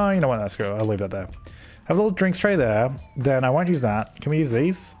like... No, you know what? That's good. I'll leave that there. Have a little drinks tray there. Then I won't use that. Can we use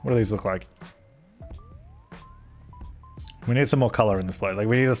these? What do these look like? We need some more color in this place. Like,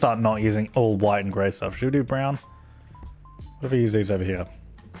 we need to start not using all white and grey stuff. Should we do brown? What if we use these over here?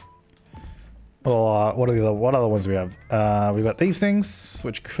 Or what other ones do we have? We've got these things,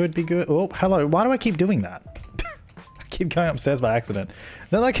 which could be good. Oh, hello. Why do I keep doing that? I keep going upstairs by accident. Is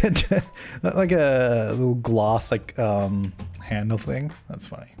that like a little glass like handle thing? That's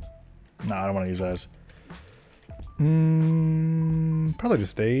funny. No, I don't want to use those. Probably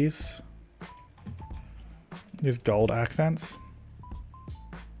just these. Use gold accents.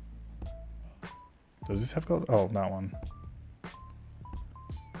 Does this have gold? Oh, that one.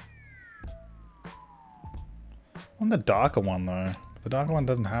 On the darker one though. The darker one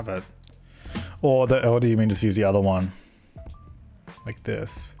doesn't have it. Or do you mean just use the other one? Like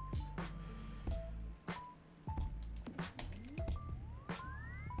this.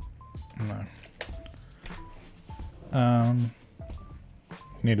 No.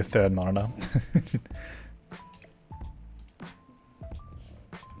 Need a third monitor.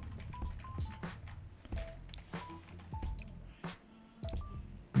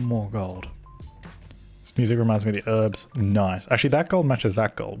 More gold. This music reminds me of the herbs. Nice. Actually, that gold matches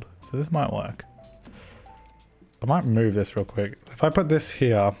that gold. So this might work. I might move this real quick. If I put this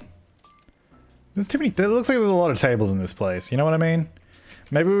here... There's too many... It looks like there's a lot of tables in this place. You know what I mean?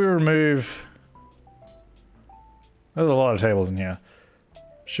 Maybe we remove... There's a lot of tables in here.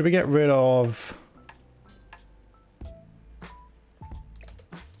 Should we get rid of...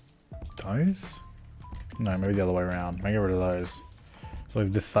 those? No, maybe the other way around. Maybe get rid of those. So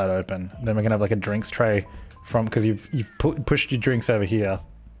leave this side open. Then we can have like a drinks tray from... Because you've pushed your drinks over here.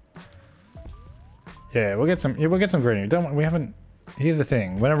 Yeah, we'll get some greenery. We haven't... Here's the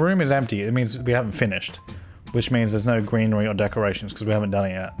thing. When a room is empty, it means we haven't finished. Which means there's no greenery or decorations because we haven't done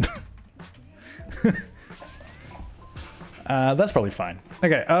it yet. That's probably fine.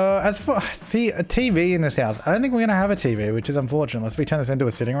 Okay, as for, see, a TV in this house. I don't think we're going to have a TV, which is unfortunate, unless we turn this into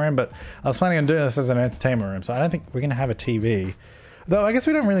a sitting room, but I was planning on doing this as an entertainment room, so I don't think we're going to have a TV. Though, I guess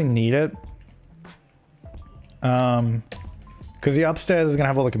we don't really need it. Because the upstairs is going to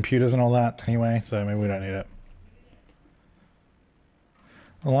have all the computers and all that anyway, so maybe we don't need it.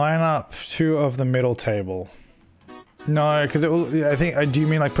 Line up 2 of the middle table. No, because it will, I think, do you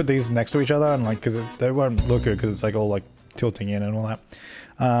mean like put these next to each other and like, because they won't look good because it's like all like tilting in and all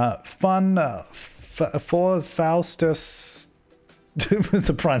that. For Faustus,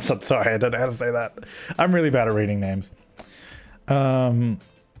 the Prime Sub, sorry, I don't know how to say that. I'm really bad at reading names. Put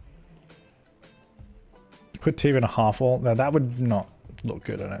TV in a half wall. No, that would not look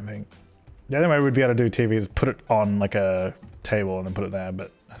good, I don't think. The only way we'd be able to do TV is put it on like a table and then put it there,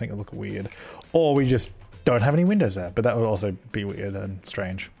 but I think it'll look weird. Or we just don't have any windows there, but that would also be weird and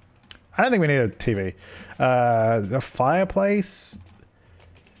strange. I don't think we need a TV. A fireplace.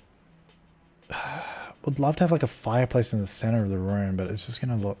 Would love to have like a fireplace in the center of the room, but it's just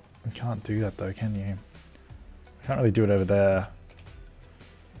gonna look. We can't do that though, can you? We can't really do it over there.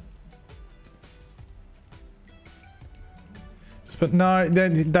 But no,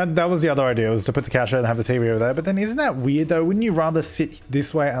 that was the other idea, was to put the couch there and have the TV over there. But then isn't that weird though? Wouldn't you rather sit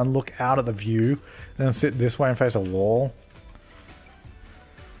this way and look out at the view than sit this way and face a wall?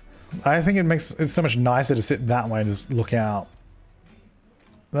 I think it's so much nicer to sit that way and just look out.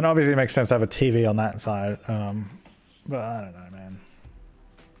 Then obviously it makes sense to have a TV on that side. But I don't know, man.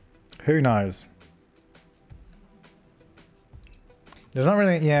 Who knows? There's not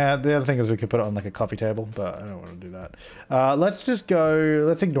really, yeah, the other thing is we could put it on like a coffee table, but I don't want to do that. Let's just go,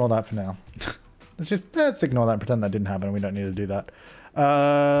 let's ignore that for now. let's ignore that and pretend that didn't happen. We don't need to do that.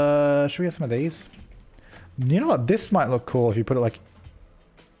 Should we get some of these? You know what, this might look cool if you put it like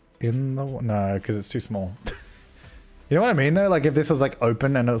in the, no, because it's too small. You know what I mean though? Like if this was like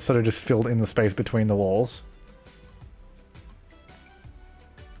open and it was sort of just filled in the space between the walls.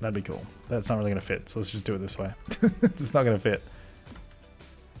 That'd be cool. That's not really going to fit, so let's just do it this way. It's not going to fit.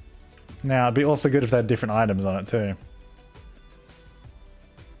 Now, it'd be also good if they had different items on it too.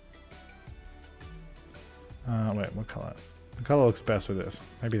 Wait, what color? What color looks best with this?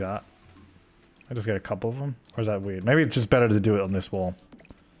 Maybe that. I just get a couple of them? Or is that weird? Maybe it's just better to do it on this wall.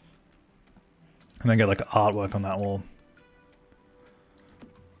 And then get like artwork on that wall.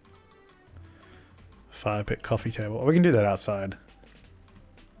 Fire pit, coffee table. Or we can do that outside.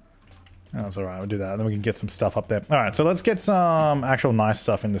 Oh, that's alright, we'll do that. And then we can get some stuff up there. Alright, so let's get some actual nice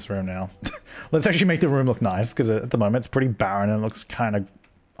stuff in this room now. Let's actually make the room look nice, because at the moment it's pretty barren and it looks kind of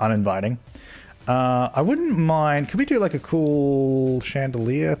uninviting. I wouldn't mind... Could we do like a cool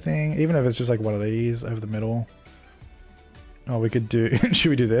chandelier thing? Even if it's just like one of these over the middle. Oh, we could do... Should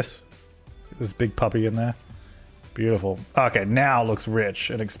we do this? This big puppy in there. Beautiful. Okay, now it looks rich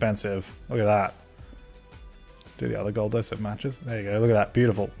and expensive. Look at that. Do the other gold there so it matches. There you go, look at that.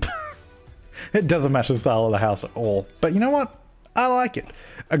 Beautiful. It doesn't match the style of the house at all. But you know what? I like it.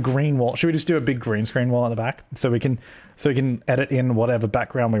 A green wall. Should we just do a big green screen wall at the back? So we can edit in whatever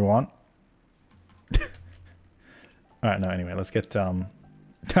background we want. Alright, no, anyway, let's get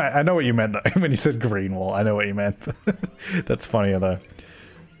I know what you meant though. When you said green wall, I know what you meant. That's funnier though.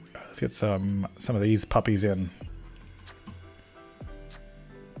 Let's get some of these puppies in.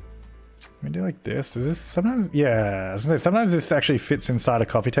 Can we do like this? Does this sometimes... Yeah, I was gonna say, sometimes this actually fits inside of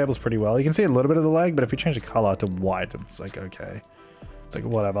coffee tables pretty well. You can see a little bit of the leg, but if we change the color to white, it's like, okay. It's like,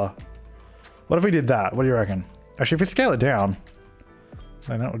 whatever. What if we did that? What do you reckon? Actually, if we scale it down,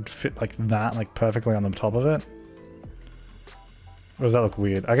 then that would fit like that, like perfectly on the top of it. Or does that look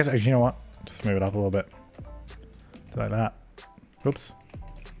weird? I guess, actually, you know what? Just move it up a little bit. Like that. Oops.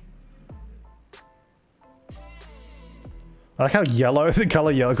 I like how yellow, the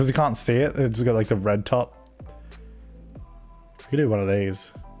color yellow, because we can't see it. It's got like the red top. We could do one of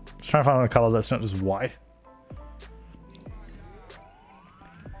these. Just trying to find a color that's not just white.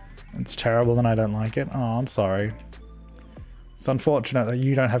 It's terrible and I don't like it. Oh, I'm sorry. It's unfortunate that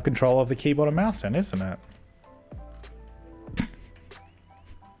you don't have control of the keyboard and mouse then, isn't it?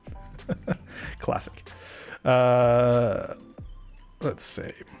 Classic. Let's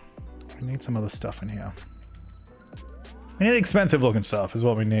see. We need some other stuff in here. We need expensive looking stuff is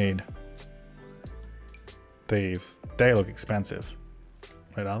what we need. These. They look expensive.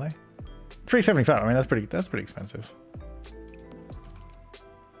 Wait, are they? $375. I mean, that's pretty expensive.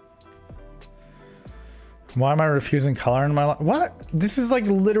 Why am I refusing color in my life? What? This is like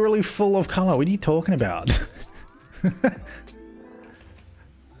literally full of color. What are you talking about?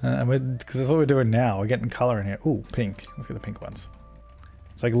 Because that's what we're doing now. We're getting color in here. Ooh, pink. Let's get the pink ones.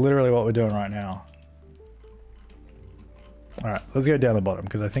 It's like literally what we're doing right now. Alright, so let's go down the bottom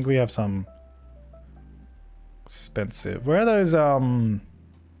because I think we have some expensive. Where are those, here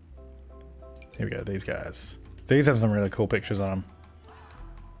we go, these guys. These have some really cool pictures on them.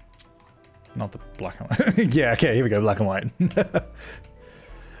 Not the black and white. Yeah, okay, here we go, black and white.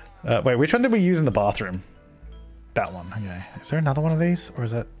 Wait, which one did we use in the bathroom? That one, okay. Is there another one of these? Or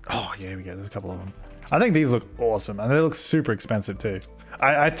is that... Oh, yeah, here we go, there's a couple of them. I think these look awesome, and they look super expensive too.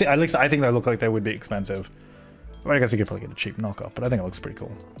 At least I think they look like they would be expensive. Well, I guess you could probably get a cheap knockoff, but I think it looks pretty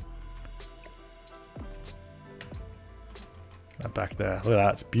cool. That back there, look at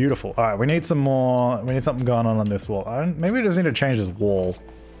that, it's beautiful. All right, we need some more, we need something going on this wall. Maybe we just need to change this wall.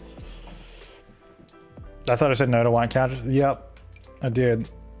 I thought I said no to white couches. Yep, I did.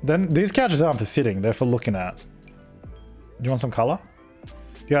 Then these couches aren't for sitting, they're for looking at. Do you want some color?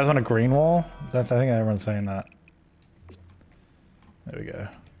 You guys want a green wall? I think everyone's saying that. There we go.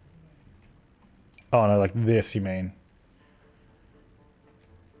 Oh no, like this you mean.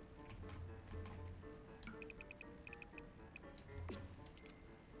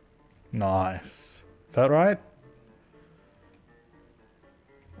 Nice. Is that right?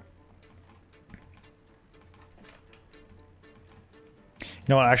 You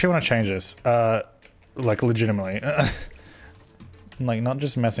know what, I actually want to change this. Like legitimately. Like not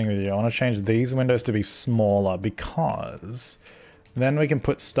just messing with you. I want to change these windows to be smaller because then we can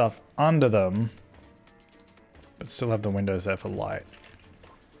put stuff under them but still have the windows there for light.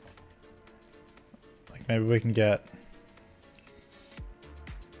 Like maybe we can get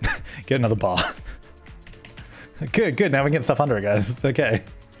another bar. Good, now we can get stuff under it, guys. It's okay.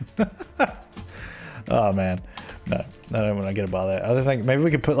 Oh man. No, I don't want to get a bar there. I was just thinking maybe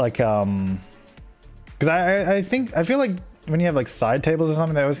we could put like because I feel like when you have like side tables or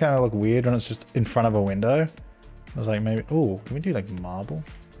something, they always kind of look weird when it's just in front of a window. I was like, maybe, oh, can we do like marble?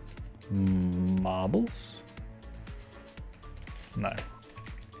 Marbles? No.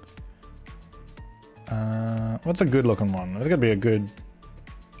 What's a good looking one? There's gotta be a good...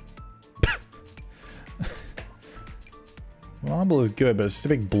 Marble is good, but it's just a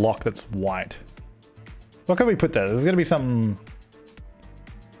big block that's white. What can we put there? There's gotta be something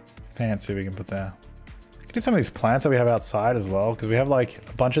fancy we can put there. Do some of these plants that we have outside as well, because we have like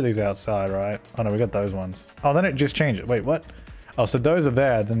a bunch of these outside, right? Oh no, we got those ones. Oh, then it just changed it. Wait, what? Oh, so those are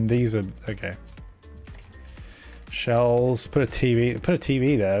there, then these are, okay. Shelves, put a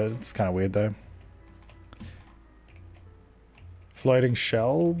TV there. It's kind of weird though. Floating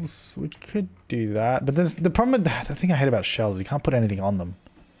shelves, we could do that, but there's the problem with the thing I hate about shelves, you can't put anything on them.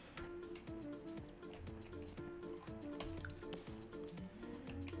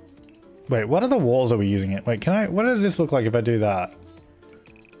 Wait, what are the walls are we using it? Wait, what does this look like if I do that?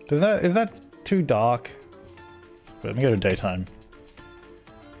 Is that too dark? Wait, let me go to daytime.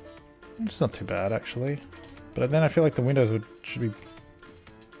 It's not too bad actually. But then I feel like the windows should be...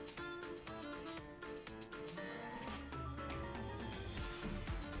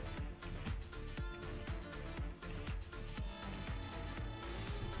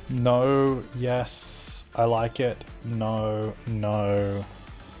 No, yes, I like it. No, no.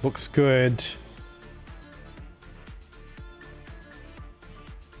 Looks good.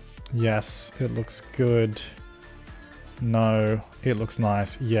 Yes, it looks good. No, it looks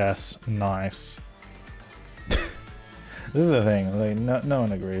nice. Yes, nice. This is the thing, like no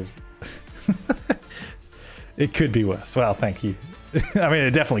one agrees. It could be worse. Well, thank you. I mean,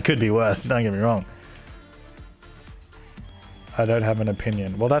 it definitely could be worse, don't get me wrong. I don't have an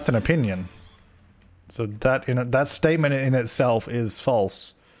opinion. Well, that's an opinion. So that statement in itself is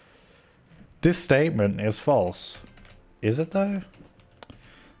false. This statement is false. Is it though?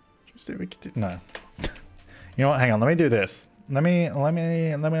 See, we could do, no. You know what? Hang on. Let me do this. Let me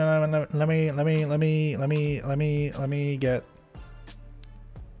get.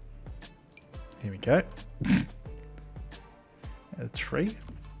 Here we go. A tree.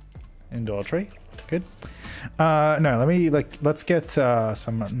 Indoor tree. Good. No, let's get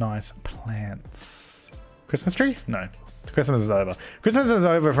some nice plants. Christmas tree? No. Christmas is over. Christmas is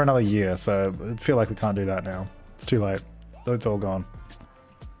over for another year, so I feel like we can't do that now. It's too late. So it's all gone.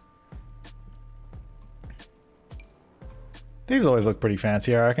 These always look pretty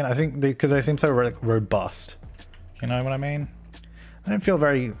fancy, I reckon. I think because they seem so robust. You know what I mean? I don't feel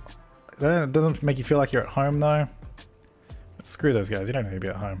very... It doesn't make you feel like you're at home, though. But screw those guys. You don't need to be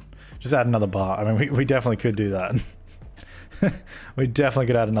at home. Just add another bar. I mean, we definitely could do that. We definitely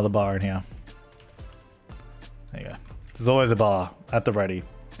could add another bar in here. There you go. There's always a bar at the ready.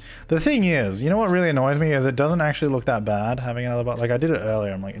 The thing is, you know what really annoys me is it doesn't actually look that bad having another bar. Like I did it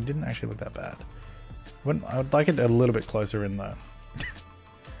earlier. I'm like, it didn't actually look that bad. I would like it a little bit closer in though.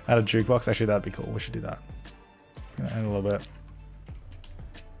 Add a jukebox. Actually, that'd be cool. We should do that. Gonna add a little bit.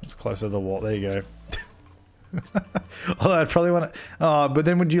 It's closer to the wall. There you go. Although I'd probably want to... Oh, but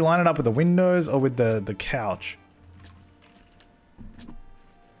then would you line it up with the windows or with the couch?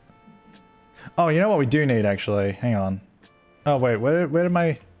 Oh, you know what we do need, actually? Hang on. Oh, wait. Where did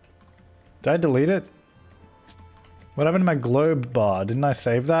my... Did I delete it? What happened to my globe bar? Didn't I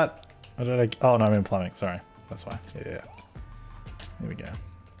save that? Or did I... Oh, no, I'm in plumbing. Sorry. That's why. Yeah. Here we go.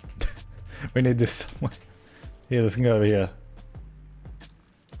 We need this somewhere. Yeah, this can go over here.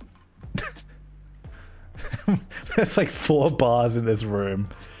 There's like 4 bars in this room.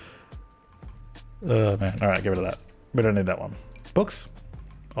 Oh man. Alright, get rid of that. We don't need that one. Books?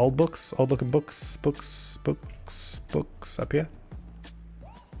 Old books? Old looking books? Books up here?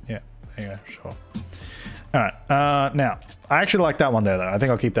 Yeah, there you go, sure. Alright, now, I actually like that one there though. I think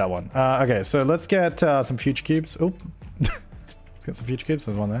I'll keep that one. Okay, so let's get some future cubes. Oh, get some future cubes.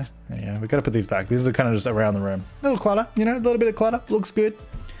 There's one there. Yeah, we gotta put these back. These are kind of just around the room. A little clutter, you know, a little bit of clutter. Looks good.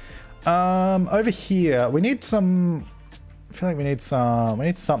 Over here, we need some... I feel like we need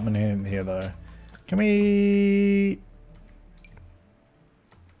something in here though. Can we...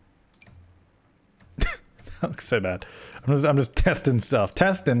 That looks so bad. I'm just testing stuff.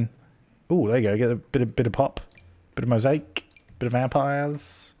 Testing. Ooh, there you go. Get a bit of pop. Bit of mosaic. Bit of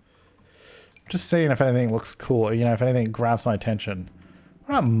vampires. Just seeing if anything looks cool. You know, if anything grabs my attention.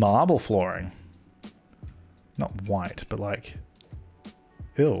 What about marble flooring? Not white, but like...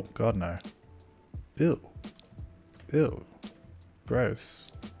 Ew. God, no. Ew. Ew.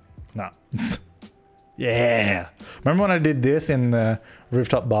 Gross. Nah. Yeah. Remember when I did this in the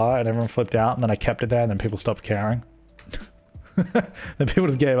rooftop bar and everyone flipped out and then I kept it there and then people stopped caring? Then people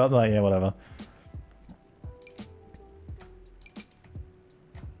just gave up, like, yeah, whatever.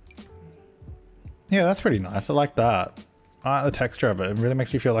 Yeah, that's pretty nice. I like that. I like the texture of it. It really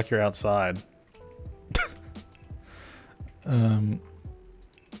makes you feel like you're outside.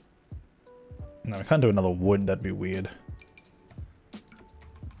 No, I can't do another wood. That'd be weird.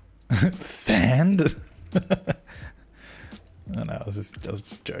 Sand? Oh no, I was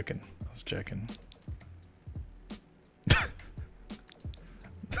just joking. I was joking.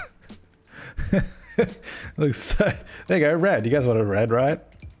 Looks so... There you go, red. You guys wanted red, right?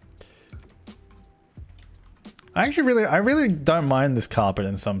 I really don't mind this carpet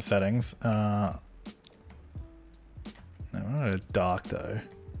in some settings. No, I want it dark though.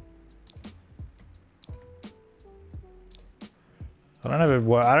 I don't know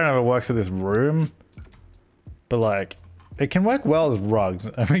if it works with this room, but like, it can work well as rugs.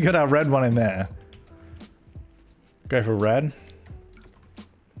 And we got our red one in there. Go for red.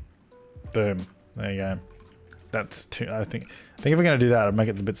 Boom. There you go. That's too. I think if we're gonna do that, I'd make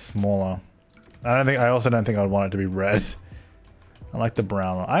it a bit smaller. I also don't think I'd want it to be red. I like the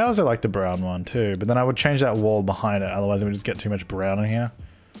brown one. I also like the brown one too, but then I would change that wall behind it. Otherwise, it would just get too much brown in here.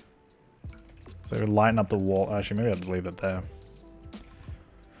 So it would lighten up the wall. Actually, maybe I'll just leave it there.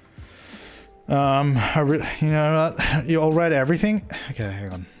 You know what? You all read everything? Okay,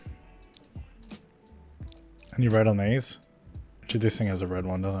 hang on. And you read on these? Actually, this thing has a red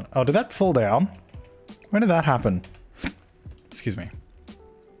one, doesn't it? Oh, did that fall down? When did that happen? Excuse me.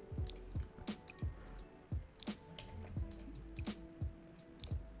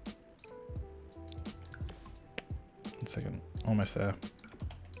 One second. Almost there.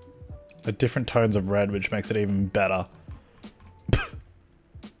 The different tones of red, which makes it even better.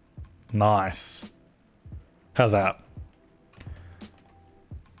 Nice. How's that?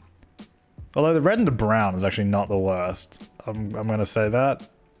 Although the red and the brown is actually not the worst. I'm gonna say that.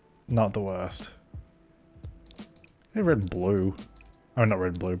 Not the worst. Hey, red and blue. Oh, not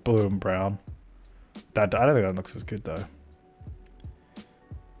red and blue. Blue and brown. I don't think that looks as good though.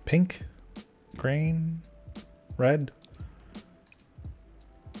 Pink? Green? Red?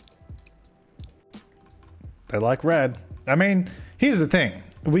 They like red. I mean, here's the thing.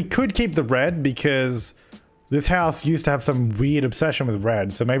 We could keep the red because this house used to have some weird obsession with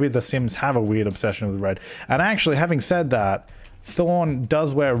red. So maybe the Sims have a weird obsession with red. And actually, having said that, Thorne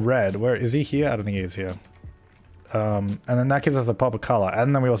does wear red. Where is he here? I don't think he is here. And then that gives us a pop of color.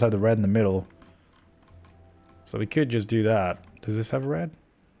 And then we also have the red in the middle. So we could just do that. Does this have red?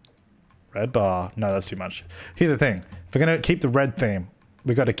 Red bar. No, that's too much. Here's the thing. If we're going to keep the red theme,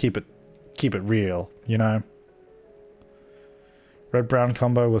 we got to keep it real, you know? Red-brown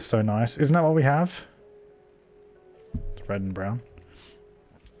combo was so nice. Isn't that what we have? It's red and brown.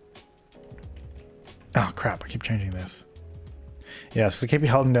 Oh crap, I keep changing this. Yeah, so keep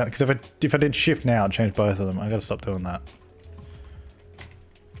holding down, because if I did shift now, I'd change both of them. I gotta stop doing that.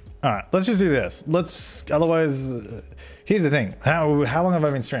 All right, let's just do this. Otherwise, here's the thing. How long have I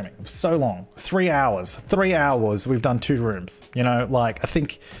been streaming? So long. 3 hours. 3 hours. We've done 2 rooms. You know, like, I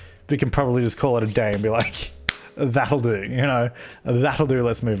think we can probably just call it a day and be like, that'll do, you know, that'll do.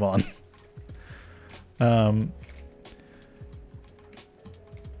 Let's move on. Red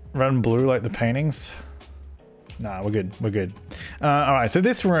and blue like the paintings. Nah, we're good. We're good. All right, so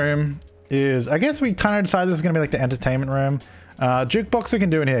this room is, I guess we kind of decided this is going to be like the entertainment room. Jukebox we can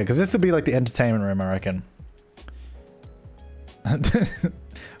do in here, because this would be like the entertainment room, I reckon.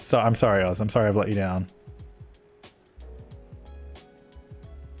 So, I'm sorry, Oz. I'm sorry I've let you down.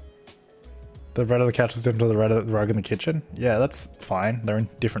 The red of the couch is different to the red of the rug in the kitchen? Yeah, that's fine. They're in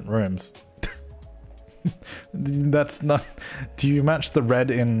different rooms. That's not... Do you match the red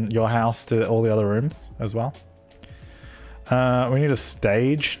in your house to all the other rooms as well? We need a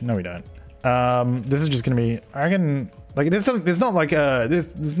stage. No, we don't. This is just gonna be... I reckon... Like, this doesn't... There's not like a...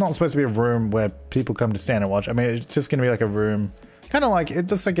 This is not supposed to be a room where people come to stand and watch. I mean, it's just gonna be like a room... Kind of like... It's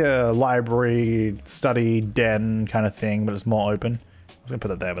just like a library, study, den kind of thing, but it's more open. I was gonna put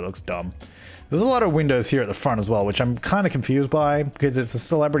that there, but it looks dumb. There's a lot of windows here at the front as well, which I'm kind of confused by, because it's a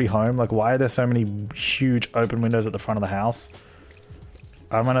celebrity home. Like, why are there so many huge open windows at the front of the house?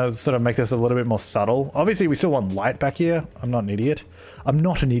 I'm gonna sort of make this a little bit more subtle. Obviously, we still want light back here. I'm not an idiot. I'm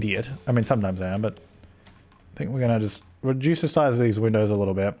not an idiot. I mean, sometimes I am, but I think we're gonna just reduce the size of these windows a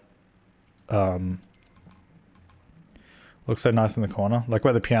little bit. Looks so nice in the corner, like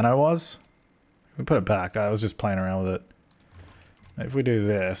where the piano was. We put it back. I was just playing around with it. If we do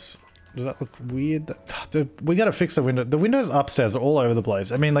this, does that look weird? We gotta fix the window. The windows upstairs are all over the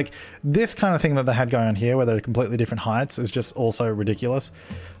place. I mean, like, this kind of thing that they had going on here, where they're completely different heights, is just also ridiculous.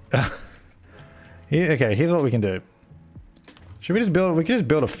 Okay, here's what we can do. Should we just build... We could just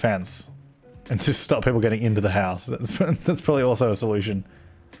build a fence and just stop people getting into the house. That's probably also a solution.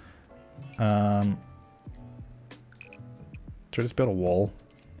 Should we just build a wall?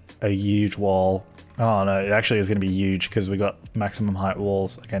 A huge wall. Oh no, it actually is going to be huge because we got maximum height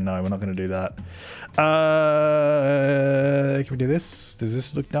walls. Okay, no, we're not going to do that. Can we do this? Does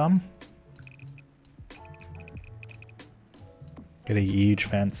this look dumb? Get a huge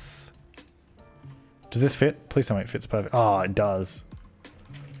fence. Does this fit? Please tell me it fits perfect. Oh, it does.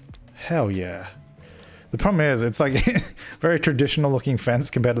 Hell yeah. The problem is, it's like very traditional looking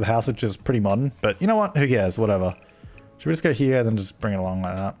fence compared to the house, which is pretty modern. But you know what? Who cares? Whatever. Should we just go here and then just bring it along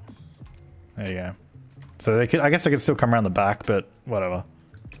like that? There you go. So they could, I guess they could still come around the back, but whatever.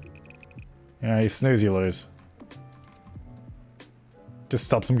 You know, you snooze, you lose. Just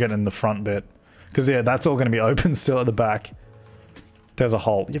stops them getting in the front bit. Because yeah, that's all going to be open still at the back. There's a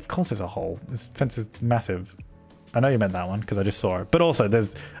hole. Yeah, of course there's a hole. This fence is massive. I know you meant that one because I just saw it. But also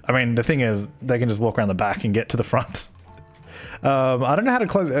there's, I mean, the thing is, they can just walk around the back and get to the front. I don't know how to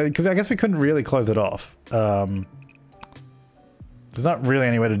close it, because I guess we couldn't really close it off. There's not really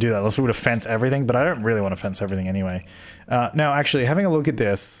any way to do that unless we would have fenced everything, but I don't really want to fence everything anyway. Now, actually, having a look at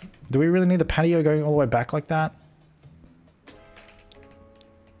this, do we really need the patio going all the way back like that?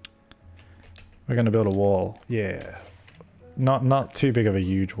 We're going to build a wall. Yeah. Not too big of a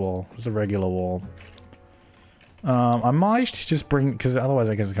huge wall. Just a regular wall. I might just bring, because otherwise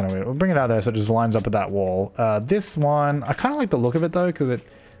I guess it's kind of weird. We'll bring it out there so it just lines up with that wall. This one, I kind of like the look of it though, because it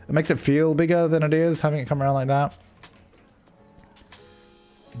makes it feel bigger than it is, having it come around like that.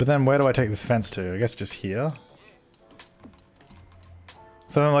 But then where do I take this fence to? I guess just here.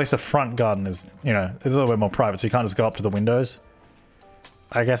 So then at least the front garden is, you know, is a little bit more private, so you can't just go up to the windows.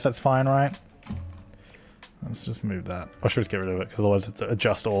 I guess that's fine, right? Let's just move that. Or should we just get rid of it? Because otherwise it's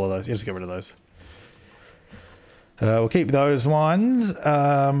adjust all of those. You just get rid of those. We'll keep those ones. You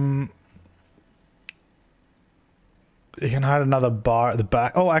can hide another bar at the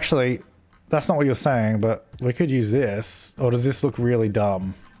back. Oh, actually, that's not what you're saying, but we could use this. Or does this look really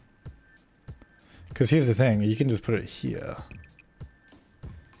dumb? Because here's the thing, you can just put it here.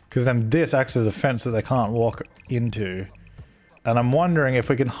 Because then this acts as a fence that they can't walk into. And I'm wondering if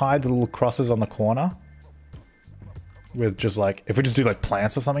we can hide the little crosses on the corner. With just like, if we just do like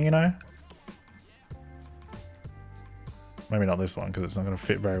plants or something, you know? Maybe not this one, because it's not going to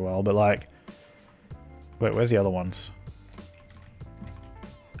fit very well, but like... Wait, where's the other ones?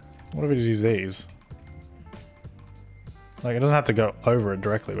 What if we just use these? Like, it doesn't have to go over it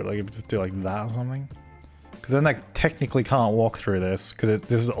directly, but like, if we just do like that or something? Because then they technically can't walk through this, because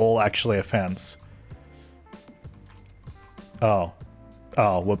this is all actually a fence. Oh.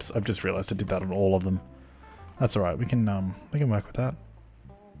 Oh, whoops, I've just realized I did that on all of them. That's alright, we can work with that.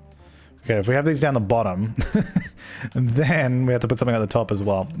 Okay, if we have these down the bottom, then we have to put something at the top as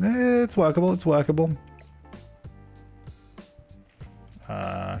well. It's workable, it's workable.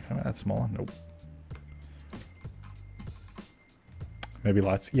 Can I make that smaller? Nope. Maybe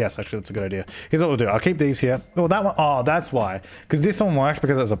lights. Yes, actually, that's a good idea. Here's what we'll do. I'll keep these here. Oh, that one. Oh, that's why. Because this one worked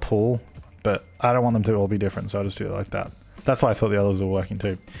because it's a pool. But I don't want them to all be different, so I'll just do it like that. That's why I thought the others were working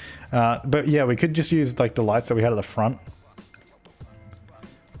too. But yeah, we could just use like the lights that we had at the front.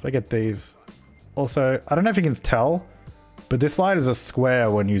 If I get these. Also, I don't know if you can tell, but this light is a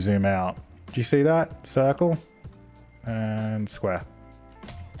square when you zoom out. Do you see that? Circle and square.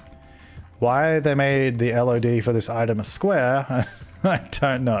 Why they made the LOD for this item a square, I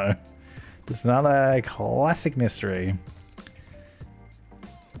don't know. It's another classic mystery.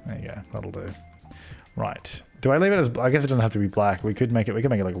 There you go, that'll do. Right. Do I leave it as, I guess it doesn't have to be black. We could make it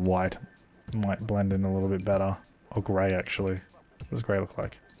like white. Might blend in a little bit better. Or grey actually. What does grey look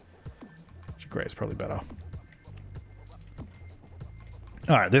like? Grey is probably better.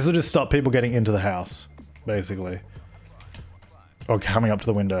 Alright, this will just stop people getting into the house, basically. Or coming up to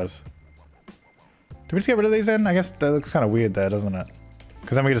the windows. Do we just get rid of these then? I guess that looks kind of weird there, doesn't it?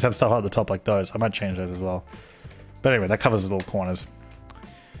 Because then we just have stuff at the top like those. I might change those as well. But anyway, that covers the little corners.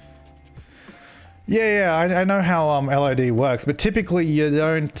 Yeah, I know how LOD works, but typically you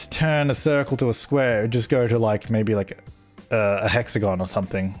don't turn a circle to a square. You just go to like maybe like a hexagon or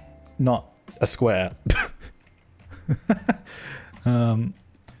something, not a square.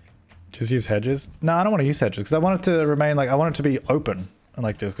 Just use hedges. No, I don't want to use hedges because I want it to remain like I want it to be open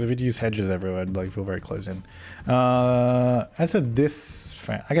like this. Because if you use hedges everywhere, it'd like feel very close in. As for this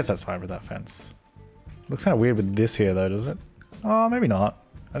fence, I guess that's fine with that fence. Looks kind of weird with this here though, does it? Oh, maybe not.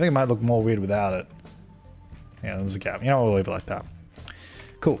 I think it might look more weird without it. Yeah, there's a gap. You know, we'll leave it like that.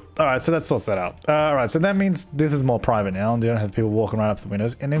 Cool. Alright, so that sorts that out. Alright, so that means this is more private now, and you don't have people walking right up the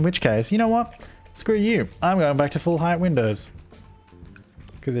windows. And in which case, you know what? Screw you. I'm going back to full height windows.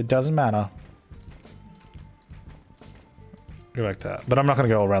 Because it doesn't matter. Go like that. But I'm not going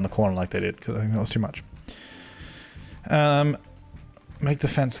to go around the corner like they did, because I think that was too much. Make the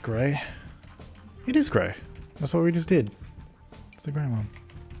fence grey. It is grey. That's what we just did. It's the grey one.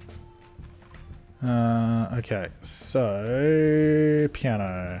 Okay, so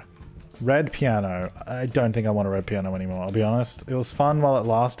piano. Red piano. I don't think I want a red piano anymore, I'll be honest. It was fun while it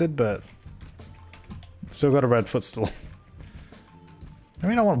lasted, but still got a red footstool.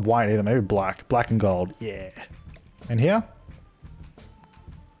 Maybe I don't want white either, maybe black. Black and gold. Yeah. And here?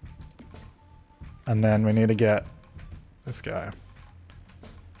 And then we need to get this guy.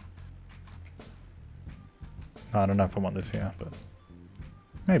 I don't know if I want this here, but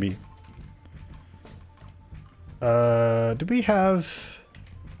maybe. Did we have...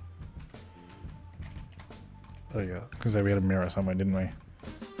 Oh yeah, because we had a mirror somewhere, didn't we?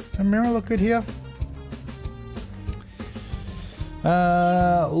 A mirror look good here?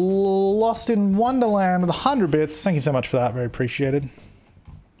 Lost in Wonderland with 100 bits. Thank you so much for that, very appreciated.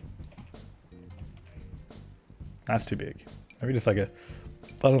 That's too big. Maybe just like a...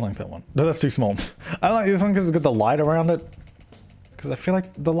 I don't like that one. No, that's too small. I like this one because it's got the light around it. Because I feel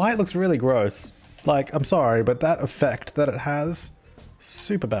like the light looks really gross. Like, I'm sorry, but that effect that it has,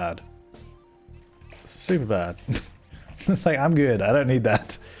 super bad. Super bad. It's like, I'm good. I don't need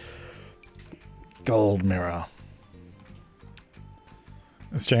that. Gold mirror.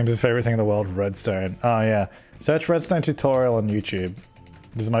 It's James's favorite thing in the world, redstone. Oh, yeah. Search redstone tutorial on YouTube.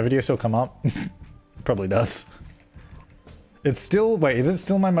 Does my video still come up? Probably does. It's still... Wait, is it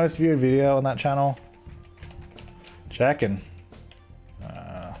still my most viewed video on that channel? Checking.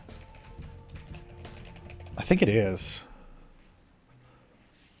 I think it is.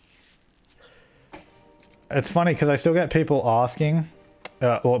 It's funny because I still get people asking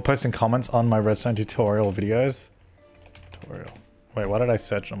or posting comments on my redstone tutorial videos. Tutorial. Wait, why did I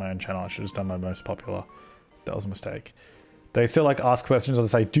search on my own channel? I should have just done my most popular. That was a mistake. They still like ask questions and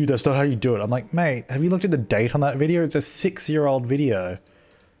say, dude, that's not how you do it. I'm like, mate, have you looked at the date on that video? It's a 6-year-old video.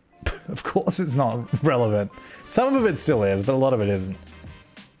 Of course it's not relevant. Some of it still is, but a lot of it isn't.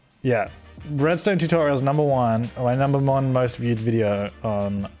 Yeah. Redstone tutorials #1, my #1 most viewed video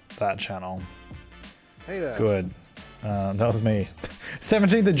on that channel. Hey there. Good. That was me.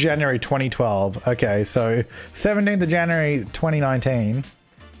 17th of January 2012. Okay, so 17th of January 2019.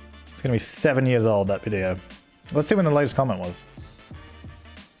 It's gonna be 7 years old, that video. Let's see when the latest comment was.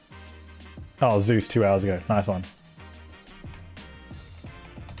 Oh, Zeus 2 hours ago. Nice one.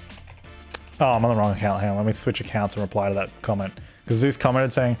 Oh, I'm on the wrong account. Hang on, let me switch accounts and reply to that comment. Because Zeus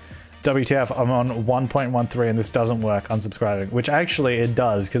commented saying, WTF, I'm on 1.13 and this doesn't work, unsubscribing. Which actually it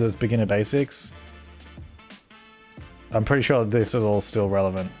does, because it's beginner basics. I'm pretty sure this is all still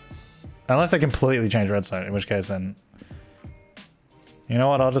relevant. Unless I completely change redstone, in which case then... You know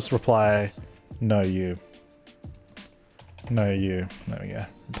what, I'll just reply, no you. No, you. There we go.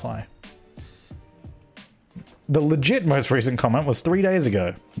 Reply. The legit most recent comment was 3 days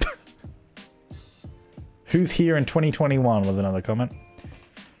ago. Who's here in 2021 was another comment.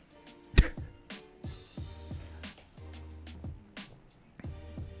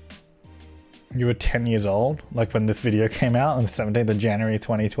 You were 10 years old, like when this video came out on the 17th of January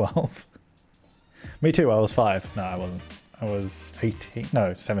 2012. Me too, I was 5. No, I wasn't. I was 18,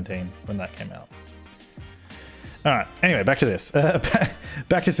 no, 17 when that came out. Alright, anyway, back to this.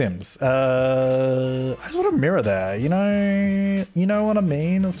 Back to Sims. I just want a mirror there, you know what I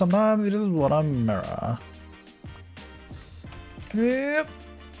mean? Sometimes you just want a mirror. Yep.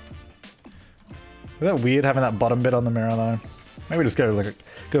 Is that weird having that bottom bit on the mirror though? Maybe just go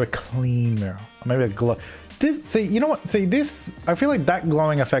a clean mirror. Or maybe a glow. This, see, you know what? See this, I feel like that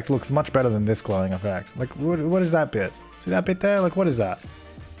glowing effect looks much better than this glowing effect. Like, what is that bit? See that bit there? Like, what is that?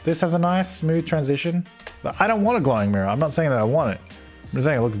 This has a nice smooth transition. But I don't want a glowing mirror. I'm not saying that I want it. I'm just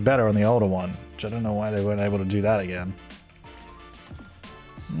saying it looks better on the older one. Which I don't know why they weren't able to do that again.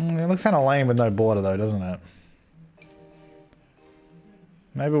 It looks kind of lame with no border though, doesn't it?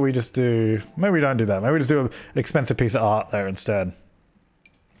 Maybe we just do... Maybe we don't do that. Maybe we just do an expensive piece of art there instead.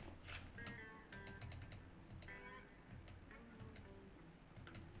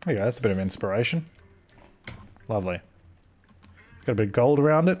 There you go, that's a bit of inspiration. Lovely. It's got a bit of gold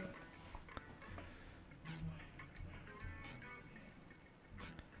around it.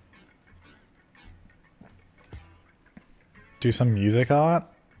 Do some music art.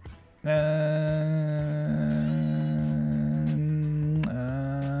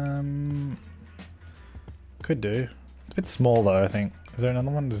 Could do. It's a bit small though, I think. Is there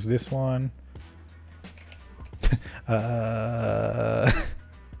another one? There's this one. Oh,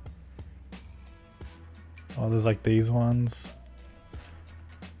 there's like these ones.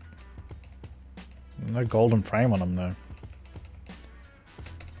 No golden frame on them though.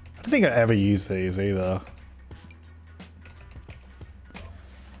 I don't think I ever use these either.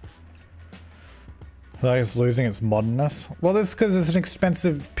 Like it's losing its modernness. Well, this is because it's an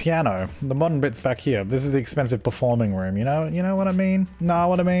expensive piano. The modern bit's back here. This is the expensive performing room. You know what I mean? Know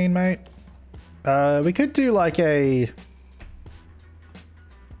what I mean, mate? We could do like a...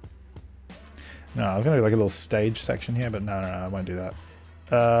 No, I was gonna do like a little stage section here, but no, I won't do that.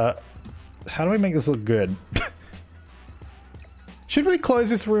 How do we make this look good? Should we close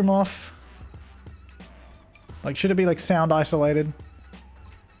this room off? Like, should it be like sound isolated?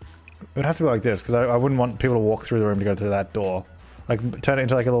 It would have to be like this, because I wouldn't want people to walk through the room to go through that door. Like, turn it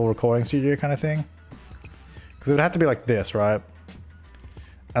into like a little recording studio kind of thing. Because it would have to be like this, right?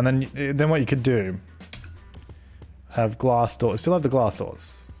 And then what you could do... Have glass doors. Still have the glass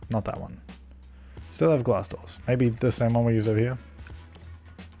doors. Not that one. Still have glass doors. Maybe the same one we use over here.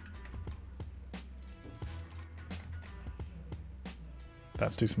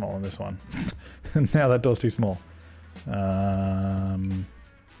 That's too small in this one. Now that door's too small.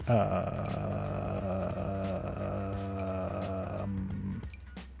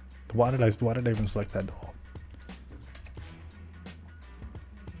 Why did I even select that door?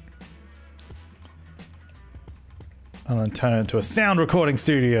 And then turn it into a sound recording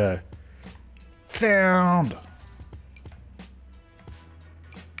studio. Sound.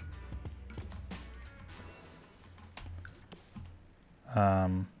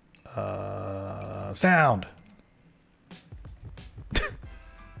 Sound.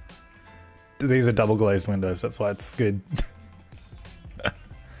 These are double glazed windows, that's why it's good.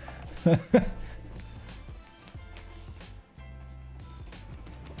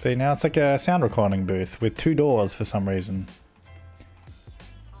 See, now it's like a sound recording booth with 2 doors for some reason.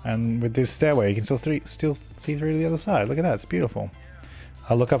 And with this stairway, you can still see through to the other side. Look at that, it's beautiful.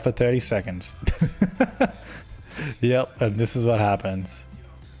 I'll look up for 30 seconds. Yep, and this is what happens.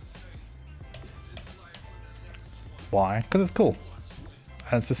 Why? Because it's cool.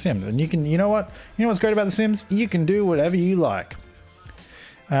 And it's The Sims. And you know what? You know what's great about The Sims? You can do whatever you like.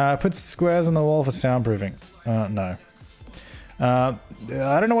 Put squares on the wall for soundproofing. No. I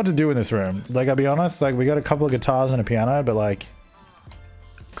don't know what to do in this room. Like, I'll be honest, like, we got a couple of guitars and a piano, but like,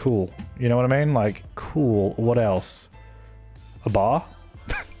 cool. You know what I mean? Like, cool. What else? A bar?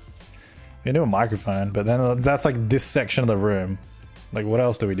 We can do a microphone, but then that's like this section of the room. Like, what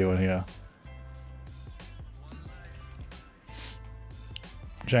else do we do in here?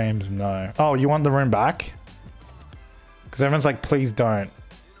 James, no. Oh, you want the room back? Because everyone's like, please don't.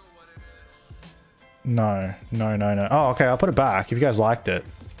 No. Oh, okay, I'll put it back if you guys liked it.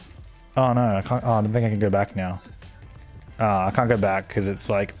 Oh, no, I can't. Oh, I don't think I can go back now. I can't go back because it's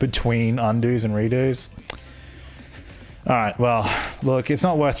like between undos and redos. Alright, well, look, it's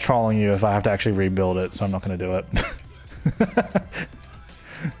not worth trolling you if I have to actually rebuild it, so I'm not going to do it.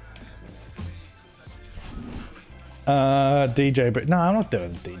 DJ booth. No, I'm not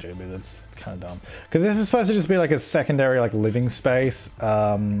doing DJ booth. That's kind of dumb. Because this is supposed to just be like a secondary like living space.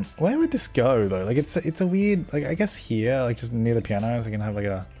 Where would this go though? Like it's a weird, like I guess here, like just near the piano, so you can have like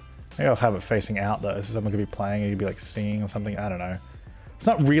a, maybe I'll have it facing out though, so someone could be playing and you'd be like singing or something. I don't know. It's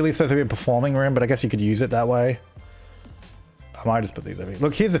not really supposed to be a performing room, but I guess you could use it that way. I might just put these over here.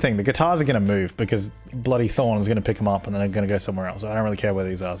 Look, here's the thing. The guitars are going to move because bloody Thorne is going to pick them up and then they're going to go somewhere else. I don't really care where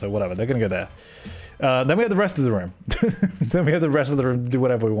these are, so whatever. They're going to go there. Then we have the rest of the room. Then we have the rest of the room to do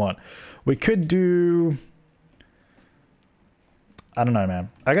whatever we want. We could do... I don't know, man.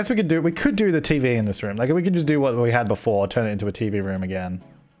 I guess we could do the TV in this room. Like, we could just do what we had before, turn it into a TV room again.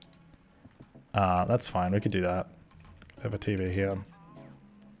 That's fine. We could do that. Have a TV here.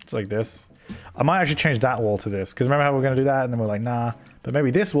 It's like this. I might actually change that wall to this, because remember how we're going to do that, and then we're like, nah. But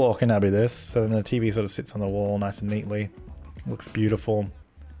maybe this wall can now be this, so then the TV sort of sits on the wall nice and neatly. Looks beautiful.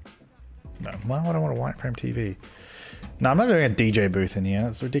 No, why would I want a white frame TV? No, I'm not doing a DJ booth in here.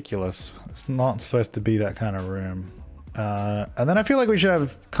 It's ridiculous. It's not supposed to be that kind of room. And then I feel like we should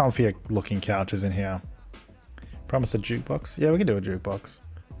have comfier looking couches in here. Promise a jukebox? Yeah, we can do a jukebox.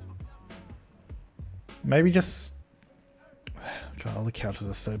 Maybe just... God, all the couches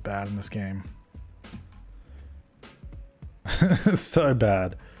are so bad in this game. So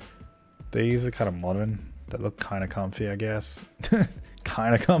bad. These are kind of modern. They look kind of comfy, I guess.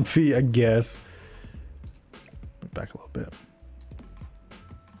 Kind of comfy, I guess. Move back a little bit.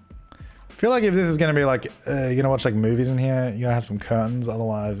 I feel like if this is going to be like, you're going to watch like movies in here, you're going to have some curtains.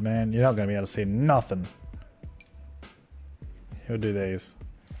 Otherwise, man, you're not going to be able to see nothing. You'll do these.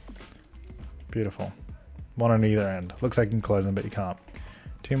 Beautiful. One on either end. Looks like you can close them, but you can't.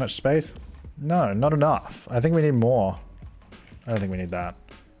 Too much space? No, not enough. I think we need more. I don't think we need that.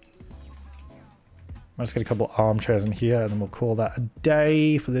 I'll just get a couple armchairs in here and then we'll call that a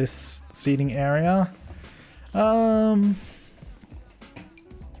day for this seating area.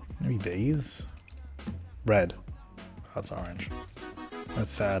 Maybe these? Red. Oh, that's orange. That's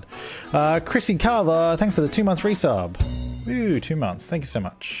sad. Chrissy Carver, thanks for the 2-month resub. Woo, 2 months. Thank you so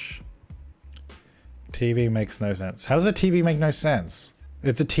much. TV makes no sense. How does a TV make no sense?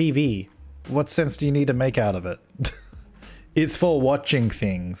 It's a TV. What sense do you need to make out of it? It's for watching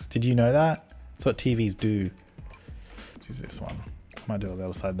things. Did you know that? That's what TVs do. Let's use this one. I might do it on the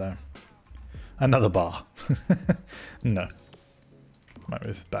other side though. Another bar. No. Might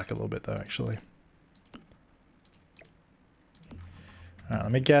move this back a little bit though, actually. Alright,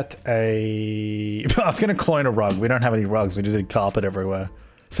 let me get a... I was going to clone a rug. We don't have any rugs. We just did carpet everywhere.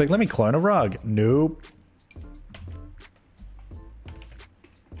 So let me clone a rug. Nope.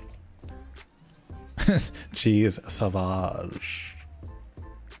 Cheese Savage.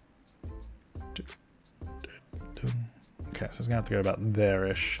 Okay, so it's gonna have to go about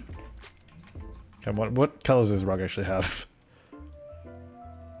there-ish. Okay, what colors does this rug actually have?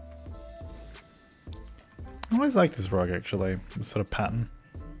 I always like this rug actually, this sort of pattern.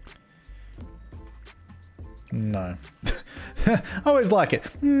 No. I always like it.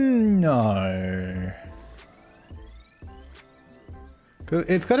 No.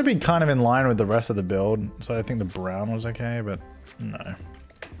 It's got to be kind of in line with the rest of the build, so I think the brown was okay, but no.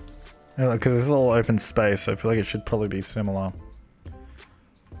 Because it's all open space, so I feel like it should probably be similar.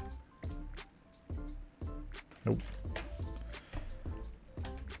 Nope.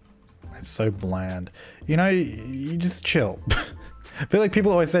 It's so bland. You know, you just chill. I feel like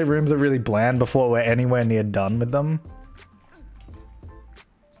people always say rooms are really bland before we're anywhere near done with them.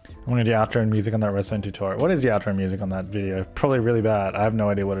 I'm gonna do outro music on that redstone tutorial. What is the outro music on that video? Probably really bad. I have no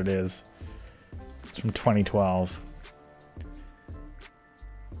idea what it is. It's from 2012.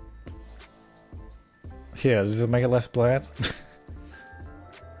 Here, does it make it less bland?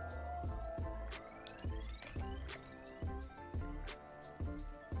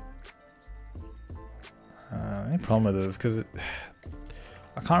 The only problem with this is because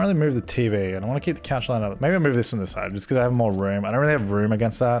I can't really move the TV and I want to keep the couch lined up. Maybe I'll move this on this side just because I have more room. I don't really have room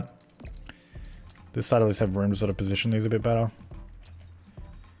against that. This side at least have room to sort of position these a bit better.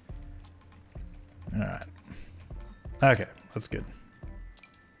 Alright. Okay, that's good.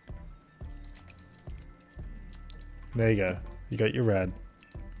 There you go. You got your red.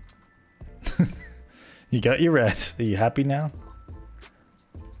 You got your red. Are you happy now?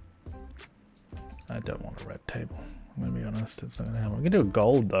 I don't want a red table. I'm gonna be honest. It's not gonna happen. We can do a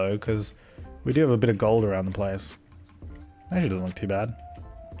gold though, because we do have a bit of gold around the place. Actually, doesn't look too bad.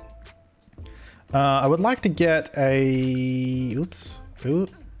 I would like to get a... Oops. Ooh.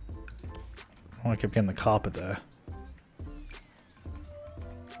 Oh, I kept getting the carpet there.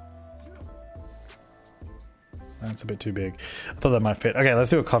 That's a bit too big. I thought that might fit. Okay, let's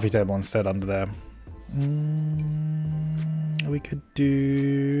do a coffee table instead under there. We could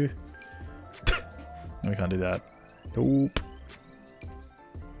do... We can't do that. Nope.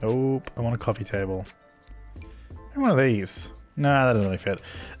 Nope. I want a coffee table. And one of these. Nah, that doesn't really fit.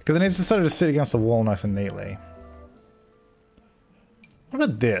 Because it needs to sort of just sit against the wall nice and neatly. What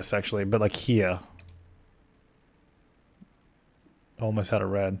about this, actually? But like here. Almost out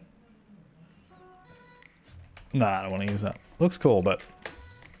of red. Nah, I don't want to use that. Looks cool, but...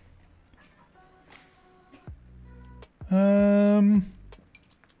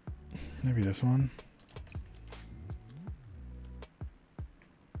 Maybe this one.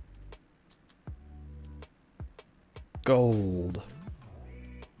 Gold.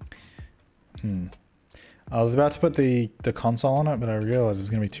 I was about to put the console on it, but I realized it's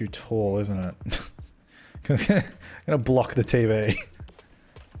going to be too tall, isn't it? Because it's going to block the TV.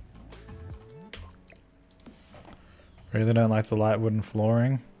 Really don't like the light wooden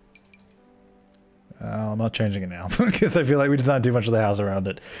flooring. I'm not changing it now because I feel like we designed too much of the house around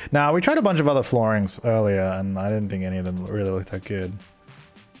it. Now, we tried a bunch of other floorings earlier and I didn't think any of them really looked that good.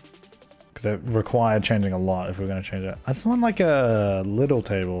 Because it required changing a lot if we were going to change it. I just want like a little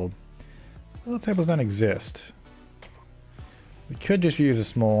table. Little tables don't exist. We could just use a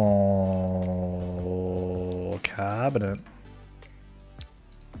small cabinet.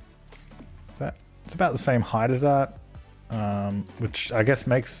 It's about the same height as that. Which I guess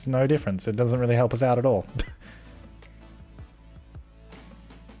makes no difference. It doesn't really help us out at all.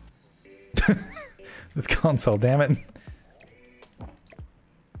 This console, damn it.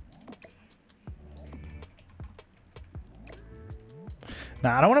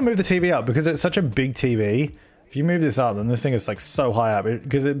 Nah, I don't want to move the TV up because it's such a big TV. If you move this up, then this thing is like so high up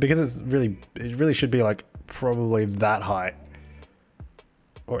because it really should be like probably that height.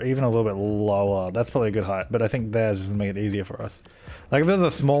 Or even a little bit lower. That's probably a good height, but I think theirs just to make it easier for us. Like if there's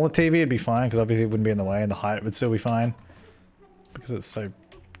a smaller TV, it'd be fine, because obviously it wouldn't be in the way, and the height would still be fine. Because it's so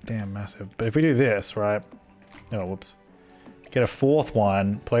damn massive. But if we do this, right? Oh, whoops. Get a fourth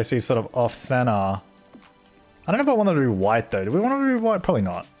one, place these sort of off-center. I don't know if I want them to be white, though. Do we want them to be white? Probably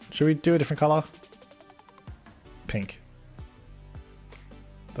not. Should we do a different color? Pink.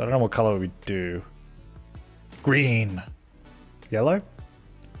 I don't know what color we do. Green. Yellow?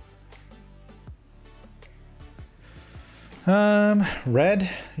 Red?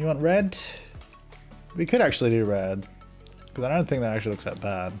 You want red? We could actually do red. Because I don't think that actually looks that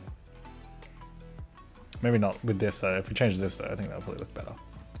bad. Maybe not with this though. If we change this though, I think that'll probably look better.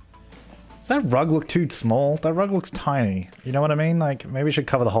 Does that rug look too small? That rug looks tiny. You know what I mean? Like, maybe we should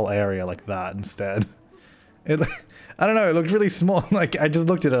cover the whole area like that instead. I don't know, it looked really small. Like, I just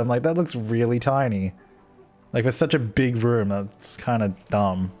looked at it, I'm like, that looks really tiny. Like, for such a big room, that's kind of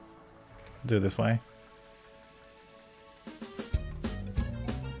dumb. Do it this way.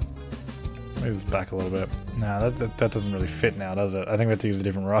 Move this back a little bit. Nah, that doesn't really fit now, does it? I think we have to use a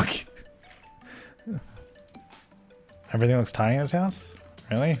different rug. Everything looks tiny in this house?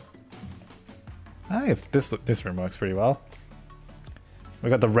 Really? I think it's this room works pretty well. We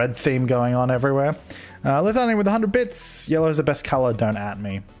got the red theme going on everywhere. Left only with 100 bits. Yellow is the best color. Don't at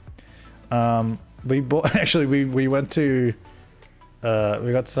me. We bought. Actually, we went to.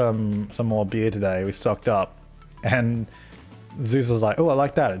 We got some more beer today. We stocked up, and Zeus was like, "Oh, I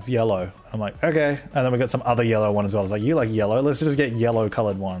like that. It's yellow." I'm like, "Okay." And then we got some other yellow one as well. I was like, "You like yellow? Let's just get yellow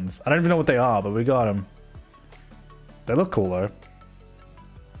colored ones." I don't even know what they are, but we got them. They look cool though.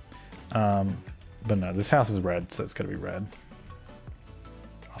 But no, this house is red, so it's gotta be red.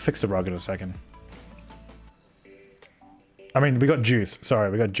 I'll fix the rug in a second. I mean, we got juice.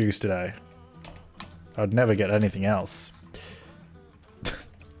 Sorry, we got juice today. I'd never get anything else.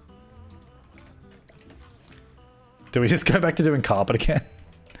 Do we just go back to doing carpet again?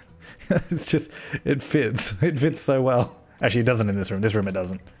 It's just, it fits. It fits so well. Actually, it doesn't in this room. This room it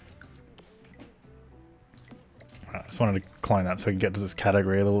doesn't. Right, I just wanted to clone that so we can get to this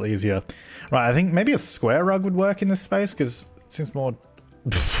category a little easier. Right, I think maybe a square rug would work in this space because it seems more...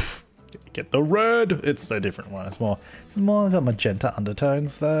 Get the red! It's so different one. It's more got magenta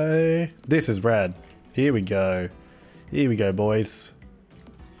undertones though. This is red. Here we go. Here we go, boys.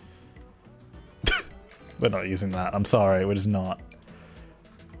 We're not using that. I'm sorry, we're just not.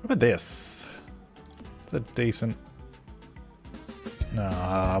 What about this? Is that decent? No,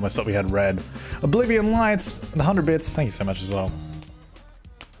 I almost thought we had red. Oblivion Lights, the 100 bits. Thank you so much as well.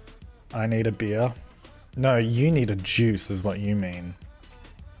 I need a beer. No, you need a juice is what you mean.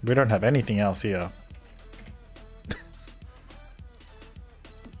 We don't have anything else here.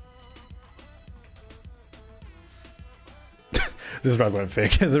 This rug won't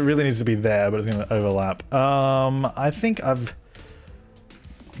fit because it really needs to be there, but it's going to overlap. I think I've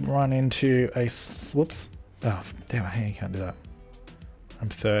run into a... Whoops. Oh, damn, I can't do that. I'm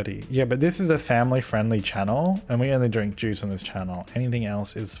 30. Yeah, but this is a family-friendly channel, and we only drink juice on this channel. Anything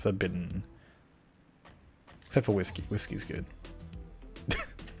else is forbidden. Except for whiskey. Whiskey's good.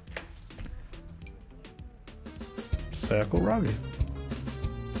 Circle rug.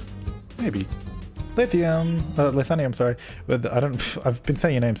 Maybe. Lithium, sorry. But I've been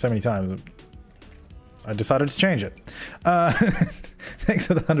saying your name so many times. I decided to change it. Thanks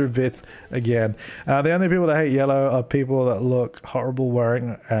for the 100 bits again. The only people that hate yellow are people that look horrible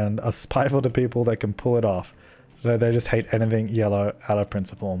wearing and are spiteful to people that can pull it off. So they just hate anything yellow out of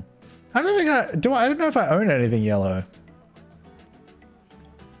principle. I don't think I don't know if I own anything yellow.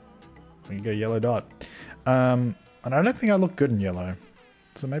 We can go yellow dot. And I don't think I look good in yellow.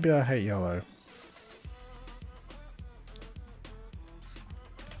 So maybe I hate yellow.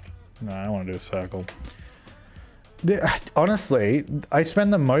 No, I don't want to do a circle. Honestly, I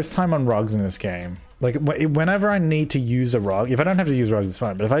spend the most time on rugs in this game. Like, whenever I need to use a rug, if I don't have to use rugs, it's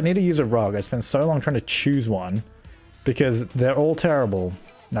fine. But if I need to use a rug, I spend so long trying to choose one because they're all terrible.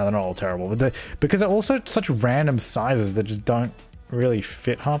 No, they're not all terrible, but because they're also such random sizes that just don't really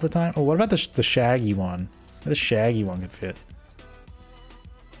fit half the time. Oh, what about the shaggy one? The shaggy one could fit.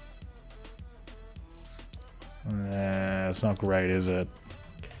 It's not great, is it?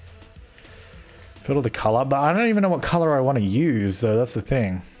 Fiddle the color, but I don't even know what color I want to use, though. That's the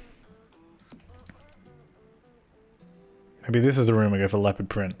thing. Maybe this is the room I go for leopard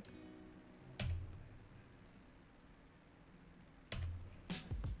print.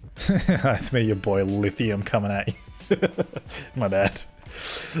 It's me, your boy Lithium, coming at you. My bad.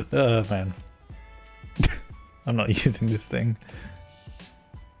 Oh, man. I'm not using this thing.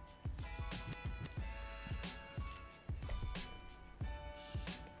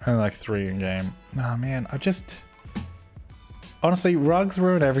 Only like 3 in game. Nah, man, I just... Honestly, rugs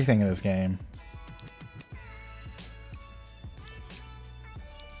ruin everything in this game.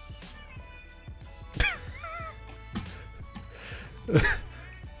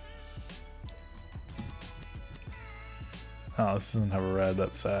 Oh, this doesn't have a red,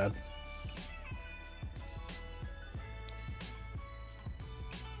 that's sad.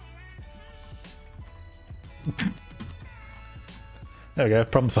 There we go,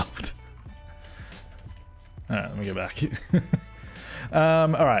 problem solved. Alright, let me get back.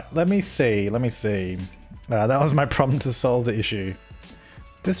 Alright, let me see. That was my problem to solve the issue.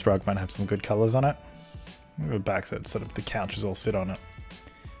 This rug might have some good colors on it. Move it back so it's sort of the couches all sit on it.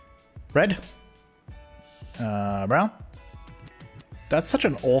 Red? Brown? That's such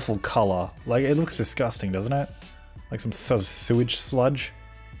an awful color. Like, it looks disgusting, doesn't it? Like some sort of sewage sludge.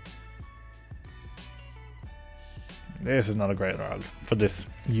 This is not a great rug for this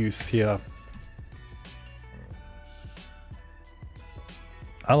use here.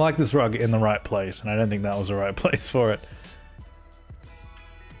 I like this rug in the right place, and I don't think that was the right place for it.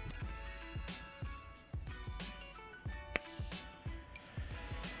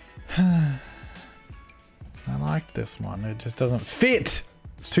 I like this one. It just doesn't fit.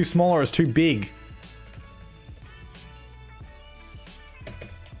 It's too small or it's too big.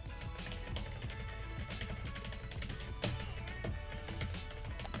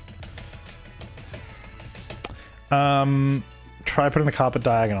 Try putting the carpet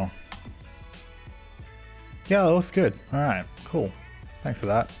diagonal. Yeah, it looks good. All right, cool. Thanks for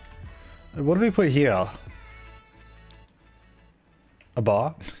that. What do we put here? A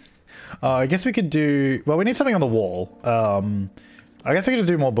bar? I guess we could do... Well, we need something on the wall. I guess we could just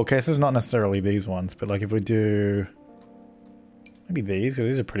do more bookcases, not necessarily these ones, but like if we do... Maybe these,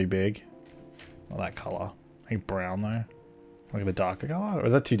 because these are pretty big. Not that color. I think brown though. Like the darker color? Or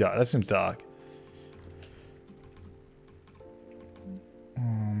is that too dark? That seems dark.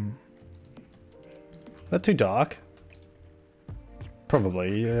 Is that too dark?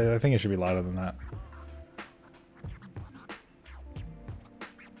 Probably. I think it should be lighter than that.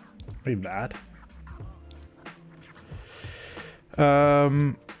 Maybe that.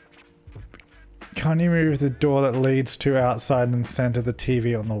 Can't you move the door that leads to outside and center the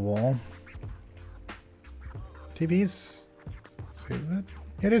TV on the wall? TV's... Is it?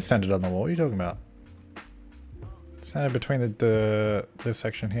 It is centered on the wall. What are you talking about? Centered between this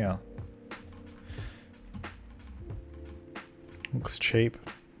section here. Looks cheap.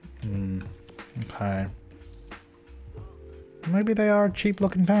 Okay. Maybe they are a cheap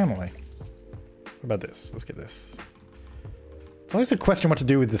looking family. What about this? Let's get this. It's always a question what to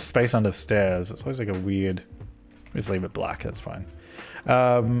do with the space under stairs. It's always like a weird... Just leave it black, that's fine.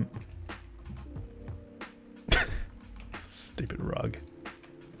 Stupid rug.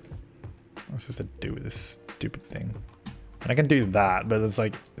 What's this to do with this stupid thing? And I can do that, but it's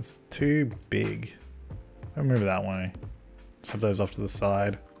like, it's too big. I'll move it that way. Just have those off to the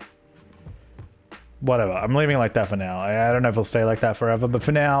side. Whatever, I'm leaving it like that for now. I don't know if it'll stay like that forever, but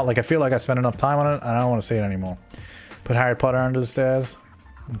for now, like I feel like I spent enough time on it, and I don't want to see it anymore. Put Harry Potter under the stairs.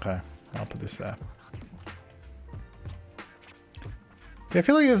 Okay, I'll put this there. See, I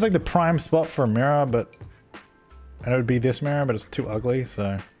feel like it's like the prime spot for a mirror, but... And it would be this mirror, but it's too ugly,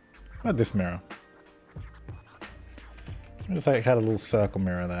 so... How about this mirror? I just like had a little circle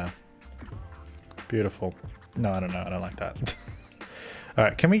mirror there. Beautiful. No, I don't know, I don't like that.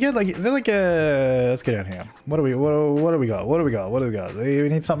 Alright, can we get like... Is there like a... Let's get down here. What do we got? What do we got? We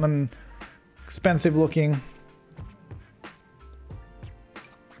need something expensive looking.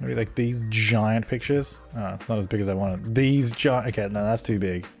 Maybe like these giant pictures. Oh, it's not as big as I wanted. These giant... Okay, no, that's too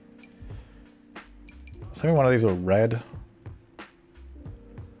big. So maybe one of these are red.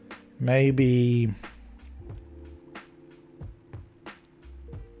 Maybe...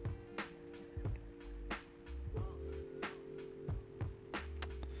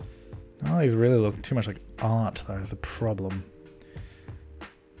 Oh, these really look too much like art, though, is the problem.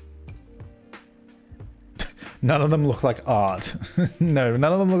 None of them look like art. No,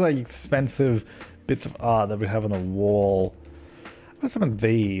 none of them look like expensive bits of art that we have on the wall. What are some of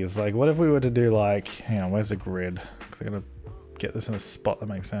these? Like, what if we were to do like... Hang on, where's the grid? Because I gotta get this in a spot that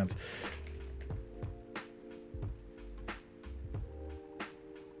makes sense.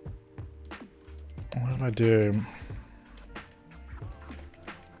 What if I do...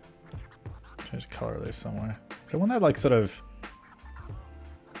 Change the color of this somewhere. So when that like sort of...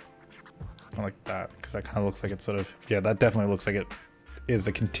 I like that, because that kind of looks like it sort of... Yeah, that definitely looks like it is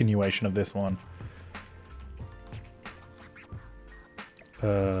the continuation of this one.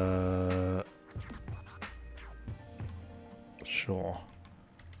 Sure.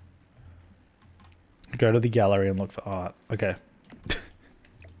 Go to the gallery and look for art. Okay.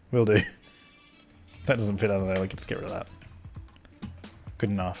 Will do. That doesn't fit under there, like, let's get rid of that.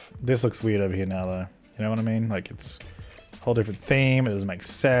 Good enough. This looks weird over here now, though. You know what I mean? Like, it's a whole different theme. It doesn't make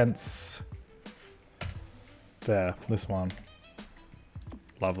sense. There, this one.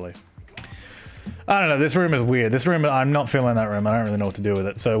 Lovely. I don't know, this room is weird. This room, I'm not feeling that room. I don't really know what to do with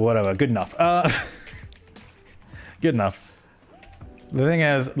it, so whatever. Good enough. Good enough. The thing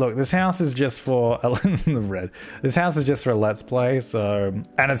is, look, this house is just for... the red. This house is just for a Let's Play, so...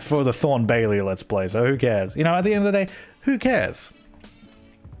 And it's for the Thorne Bailey Let's Play, so who cares? You know, at the end of the day, who cares?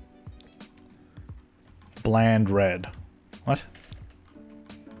 Bland red. What?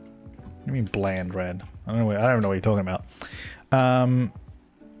 What do you mean bland red? I don't even know what you're talking about.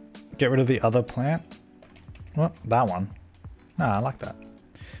 Get rid of the other plant. What? That one. Nah, I like that.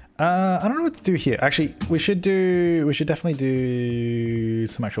 I don't know what to do here. Actually, we should definitely do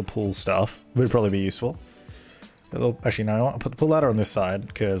some actual pool stuff. Would probably be useful. Actually, no, I want to put the pool ladder on this side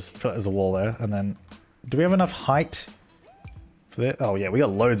because there's a wall there. And then, do we have enough height for that? Oh yeah, we got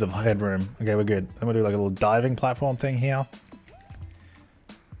loads of headroom. Okay, we're good. I'm gonna do like a little diving platform thing here.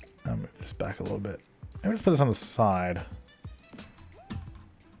 I'll move this back a little bit. Maybe just put this on the side.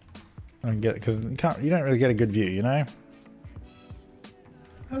 I don't get it because you don't really get a good view, you know.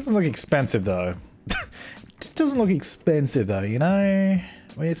 It doesn't look expensive though. It just doesn't look expensive though, you know.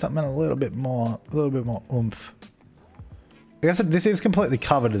 We need something a little bit more oomph. I guess this is completely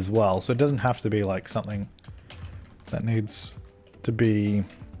covered as well, so it doesn't have to be like something that needs to be.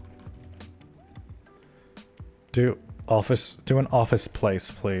 Do an office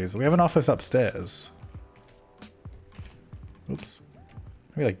place, please. We have an office upstairs. Oops.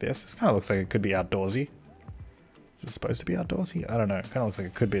 Maybe like this. This kind of looks like it could be outdoorsy. Is it supposed to be outdoorsy? I don't know. It kind of looks like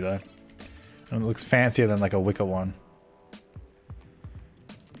it could be though. And it looks fancier than like a wicker one.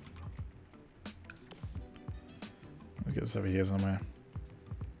 Look at this over here somewhere.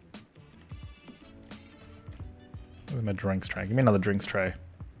 Where's my drinks tray? Give me another drinks tray.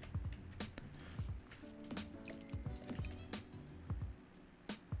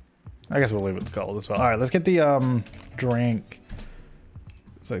 I guess we'll leave it gold as well. Alright, let's get the drink.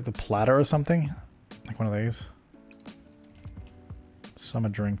 It's like the platter or something. Like one of these. Summer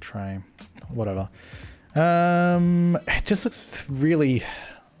drink tray. Whatever. It just looks really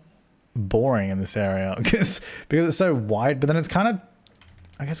boring in this area because it's so wide, but then it's kind of,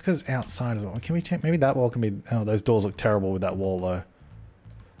 I guess because it's outside as well. Can we change? Maybe that wall can be, oh, those doors look terrible with that wall though.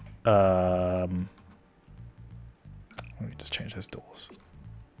 Let me just change those doors.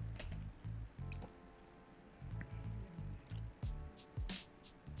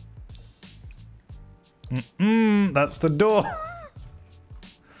 That's the door.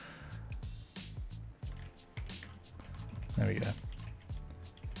 There we go.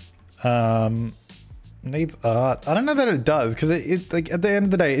 Needs art. I don't know that it does, because it like at the end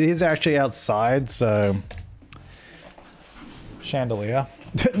of the day, it is actually outside, so chandelier.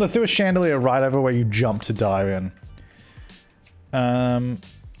 Let's do a chandelier right over where you jump to dive in.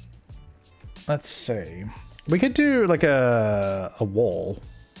 Let's see. We could do like a wall,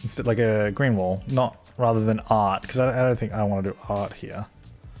 instead, like a green wall, not rather than art, because I don't think I want to do art here.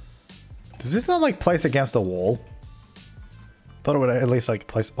 Does this not like place against the wall? Thought it would at least like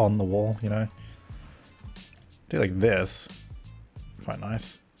place on the wall, you know? Do like this. It's quite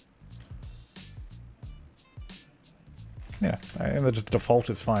nice. Yeah, and just default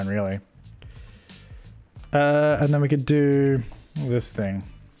is fine, really. And then we could do this thing.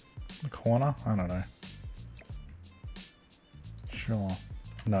 The corner? I don't know. Sure.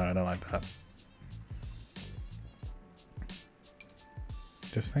 No, I don't like that.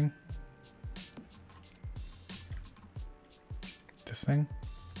 This thing? This thing?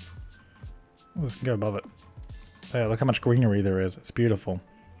 Let's go above it. Yeah, look how much greenery there is. It's beautiful.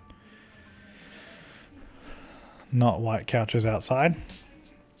 Not white couches outside.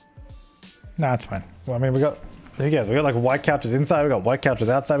 Nah, it's fine. Well, I mean, we got... Who cares? We got like white couches inside. We got white couches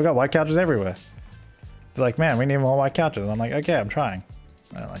outside. We got white couches everywhere. They're like, man, we need more white couches. I'm like, okay, I'm trying.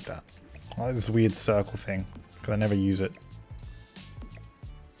 I don't like that. I like this weird circle thing because I never use it.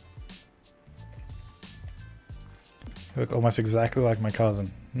 You look almost exactly like my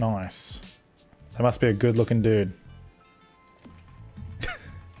cousin. Nice. That must be a good looking dude.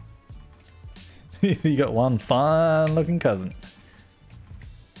 You got one fine looking cousin.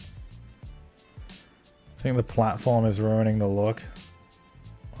 I think the platform is ruining the look.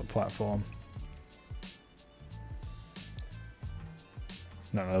 What platform?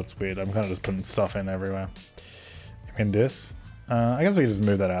 No, that's weird. I'm kind of just putting stuff in everywhere. I mean this? I guess we can just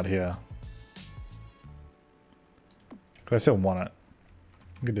move that out here. Because I still want it.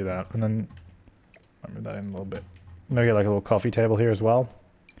 We could do that. And then I'll move that in a little bit. Maybe get like a little coffee table here as well.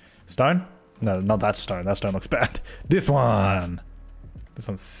 Stone? No, not that stone. That stone looks bad. This one! This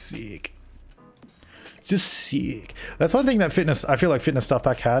one's sick. Just sick. That's one thing that I feel like Fitness Stuff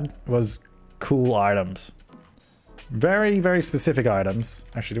Pack had was cool items. Very, very specific items.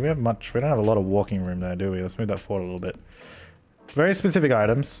 Actually, do we have much? We don't have a lot of walking room there, do we? Let's move that forward a little bit. Very specific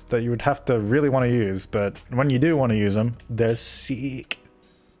items that you would have to really want to use, but when you do want to use them, they're sick.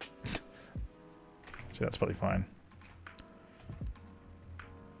 Actually, that's probably fine.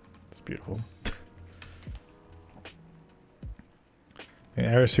 It's beautiful. The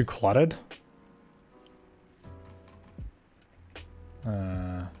area's too cluttered.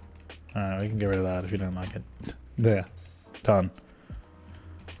 Alright, we can get rid of that if you don't like it. There. Done.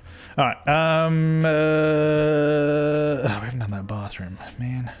 Alright, we haven't done that bathroom,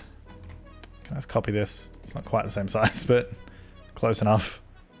 man. Can I just copy this? It's not quite the same size, but close enough.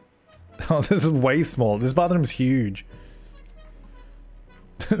 Oh, this is way small. This bathroom is huge.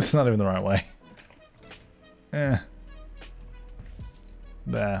 It's not even the right way. Eh.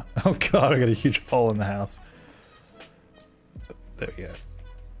 There. Oh god, I got a huge hole in the house. There we go.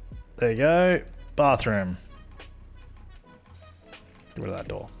 There you go. Bathroom. Get rid of that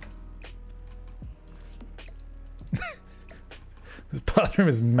door. This bathroom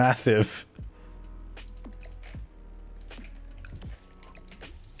is massive.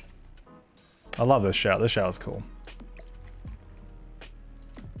 I love this shower. This shower's cool.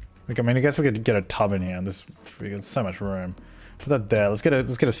 Like, I mean, I guess we could get a tub in here. And we got so much room. Put that there. Let's get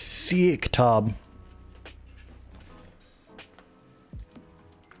a sick tub.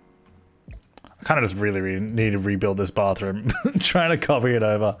 I kind of just really need to rebuild this bathroom. Trying to copy it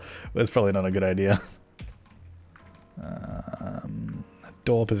over was probably not a good idea. That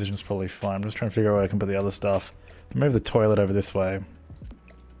door position is probably fine. I'm just trying to figure out where I can put the other stuff. Move the toilet over this way.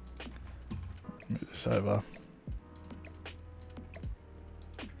 Move this over.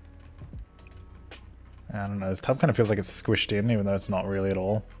 I don't know, this tub kind of feels like it's squished in, even though it's not really at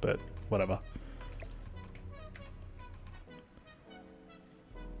all, but whatever.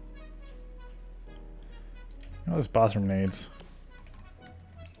 You know what this bathroom needs?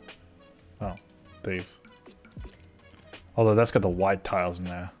 Oh, these. Although that's got the white tiles in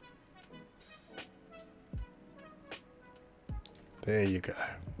there. There you go.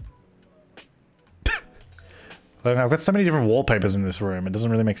 I've got so many different wallpapers in this room, it doesn't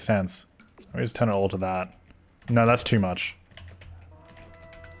really make sense. Let me just turn it all to that. No, that's too much.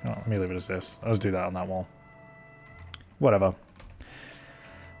 Oh, let me leave it as this. I'll just do that on that wall. Whatever.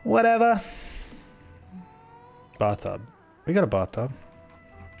 Whatever. Bathtub. We got a bathtub.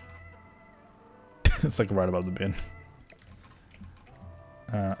 It's like right above the bin.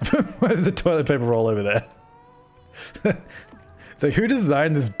 Where's the toilet paper roll over there? So who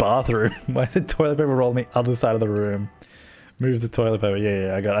designed this bathroom? Why is the toilet paper roll on the other side of the room? Move the toilet paper.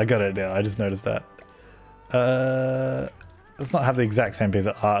 Yeah, I got it now. I just noticed that. Let's not have the exact same piece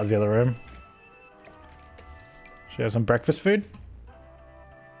of art as the other room. Should we have some breakfast food?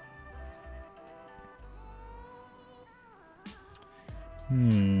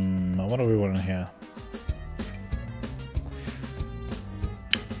 What do we want in here?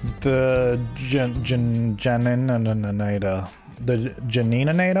 The Janinator. The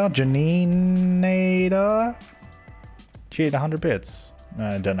Janinator? She ate 100 bits.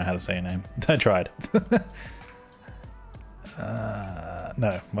 I don't know how to say your name. I tried.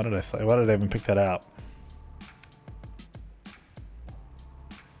 No, what did I say? Why did I even pick that out?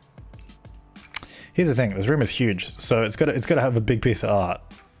 Here's the thing, this room is huge, so it's gotta have a big piece of art.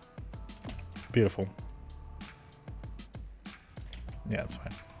 Beautiful. Yeah, that's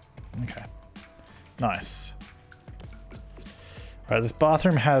fine. Okay. Nice. Alright, this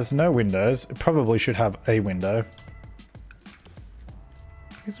bathroom has no windows. It probably should have a window.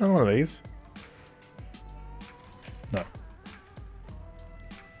 Is there one of these? No.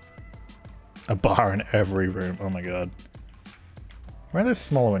 A bar in every room. Oh my god. Where are those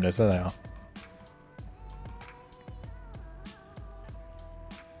smaller windows? There they are.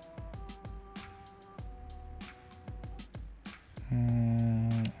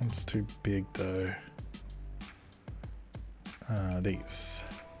 It's too big though. These.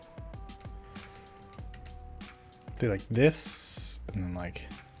 Do like this, and then like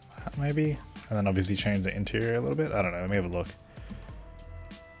that maybe, and then obviously change the interior a little bit. I don't know. Let me have a look.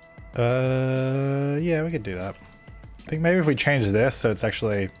 Yeah, we could do that. I think maybe if we change this so it's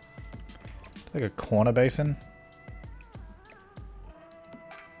actually like a corner basin.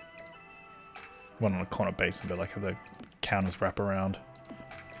 Well, not a corner basin, but like have the counters wrap around.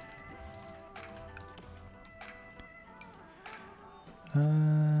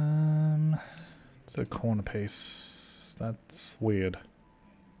 It's a corner piece. That's weird.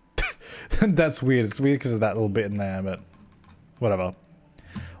 That's weird. It's weird because of that little bit in there, but whatever.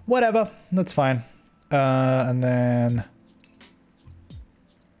 Whatever. That's fine. And then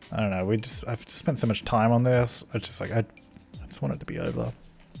I don't know. I've spent so much time on this. I just like I just want it to be over.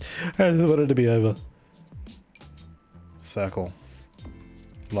 I just want it to be over. Circle.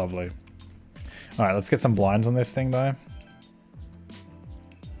 Lovely. All right, let's get some blinds on this thing though.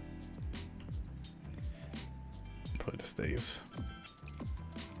 Probably just these.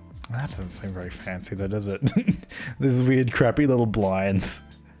 That doesn't seem very fancy though, does it? These weird, crappy little blinds.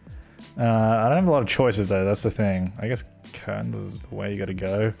 I don't have a lot of choices though, that's the thing. I guess curtains is the way you gotta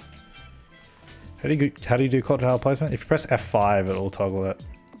go. How do you do tile placement? If you press F5, it'll toggle it.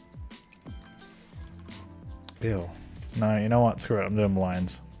 Ew. No, you know what? Screw it, I'm doing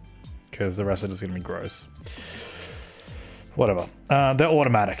blinds. Because the rest of it is gonna be gross. Whatever. They're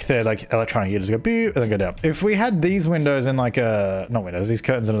automatic. They're like electronic. You just go boop and then go down. If we had these windows in like a, not windows, these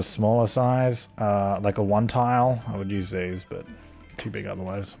curtains in a smaller size, like a 1 tile, I would use these, but too big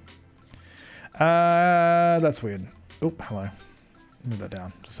otherwise. That's weird. Oh, hello. Move that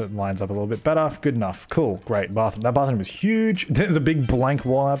down just so it lines up a little bit better. Good enough. Cool. Great. Bathroom. That bathroom is huge. There's a big blank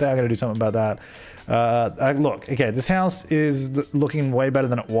wall out there. I gotta do something about that. Look, okay, this house is looking way better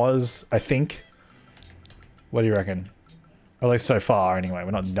than it was, I think. What do you reckon? At least so far, anyway.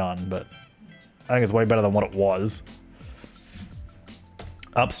 We're not done, but I think it's way better than what it was.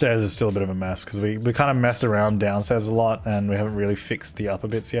 Upstairs is still a bit of a mess because we kind of messed around downstairs a lot and we haven't really fixed the upper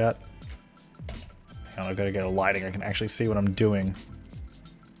bits yet. Hang on, I've got to get a lighting. I can actually see what I'm doing.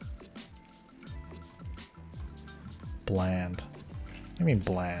 Bland. What do you mean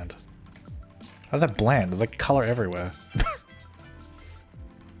bland? How's that bland? There's like color everywhere.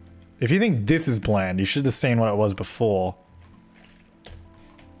 If you think this is bland, you should have seen what it was before.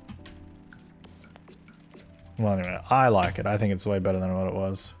 Well, anyway, I like it. I think it's way better than what it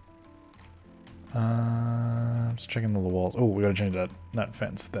was. Just checking all the walls. Oh, we gotta change that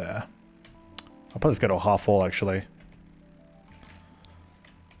fence there. I'll probably just go to a half wall, actually.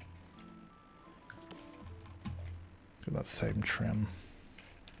 Do that same trim.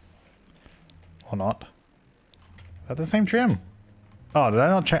 Or not. Is that the same trim? Oh, did I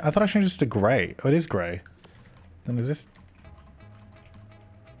not change? I thought I changed this to grey. Oh, it is grey. Then is this...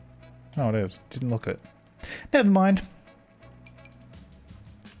 Oh, it is. Didn't look at it. Never mind.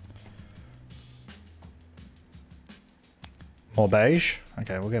 More beige?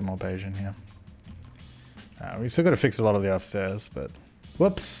 Okay, we'll get more beige in here. We still got to fix a lot of the upstairs, but...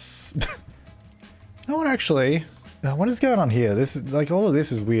 Whoops! You know what, actually? What is going on here? This is, like, all of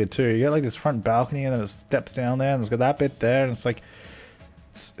this is weird, too. You got, like, this front balcony, and then it steps down there, and it's got that bit there, and it's like...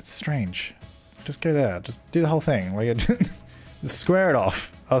 It's strange. Just go there. Just do the whole thing. Like, Square it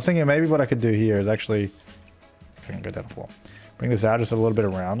off. I was thinking maybe what I could do here is actually... I can go down the floor. Bring this out just a little bit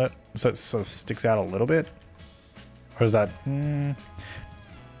around it. So it sort of sticks out a little bit. Or is that... I'm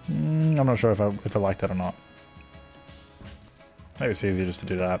not sure if I like that or not. Maybe it's easier just to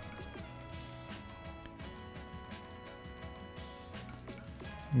do that.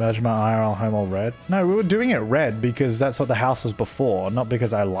 Merge my IRL home all red. No, we were doing it red because that's what the house was before, not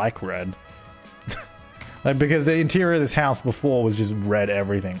because I like red. Like, because the interior of this house before was just red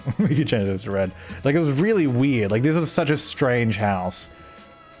everything. We could change this to red. Like, it was really weird. Like, this was such a strange house.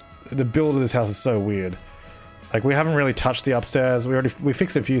 The build of this house is so weird. Like, we haven't really touched the upstairs. We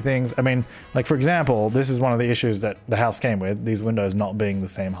fixed a few things. I mean, like, for example, this is one of the issues that the house came with. These windows not being the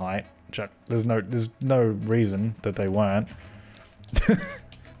same height. There's no reason that they weren't.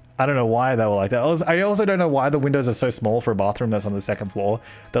 I don't know why they were like that. I also don't know why the windows are so small for a bathroom that's on the second floor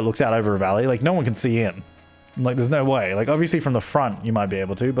that looks out over a valley. Like, no one can see in. Like, there's no way. Like, obviously from the front you might be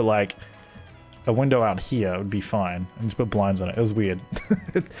able to, but like a window out here would be fine. And just put blinds on it. It was weird.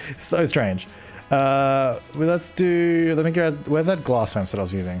 It's so strange. Let's do... Let me go... Where's that glass fence that I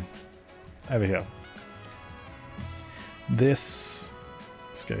was using? Over here. This...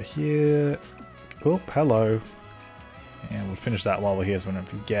 Let's go here. Oh, hello. And we'll finish that while we're here so we don't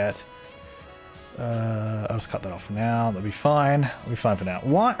forget. I'll just cut that off for now. That'll be fine. That'll be fine for now.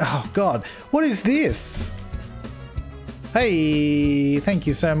 What? Oh, God. What is this? Hey, thank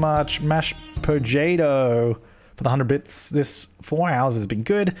you so much, Mash Potato, for the 100 bits. This 4 hours has been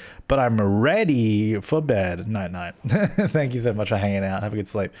good, but I'm ready for bed. Night. Thank you so much for hanging out. Have a good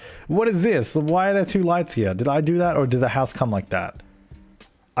sleep. What is this? Why are there 2 lights here? Did I do that, or did the house come like that?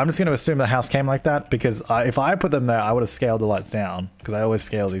 I'm just going to assume the house came like that, because if I put them there, I would have scaled the lights down, because I always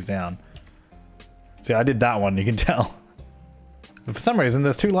scale these down. See, I did that one, you can tell. But for some reason,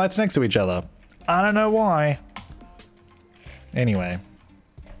 there's 2 lights next to each other. I don't know why. Anyway.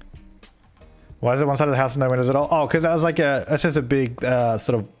 Why is it one side of the house and no windows at all? Oh, because that was like it's just a big sort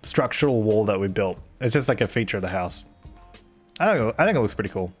of structural wall that we built. It's just like a feature of the house. I think it looks pretty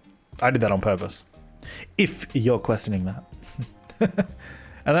cool. I did that on purpose. If you're questioning that.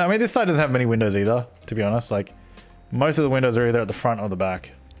 And I mean, this side doesn't have many windows either, to be honest. Like, most of the windows are either at the front or the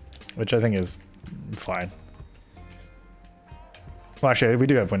back, which I think is fine. Well, actually, we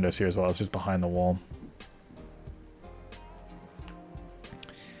do have windows here as well. It's just behind the wall.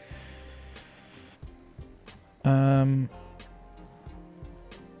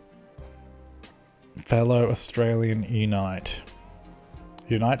 Fellow Australian unite.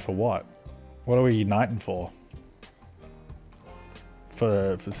 Unite for what? What are we uniting for?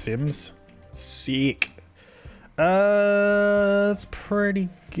 For Sims? Sick. It's pretty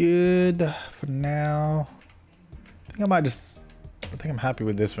good for now. I think I might just... I think I'm happy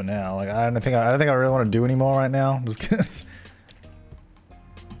with this for now. Like, I don't think I really want to do any more right now, just because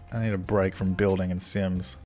I need a break from building in Sims.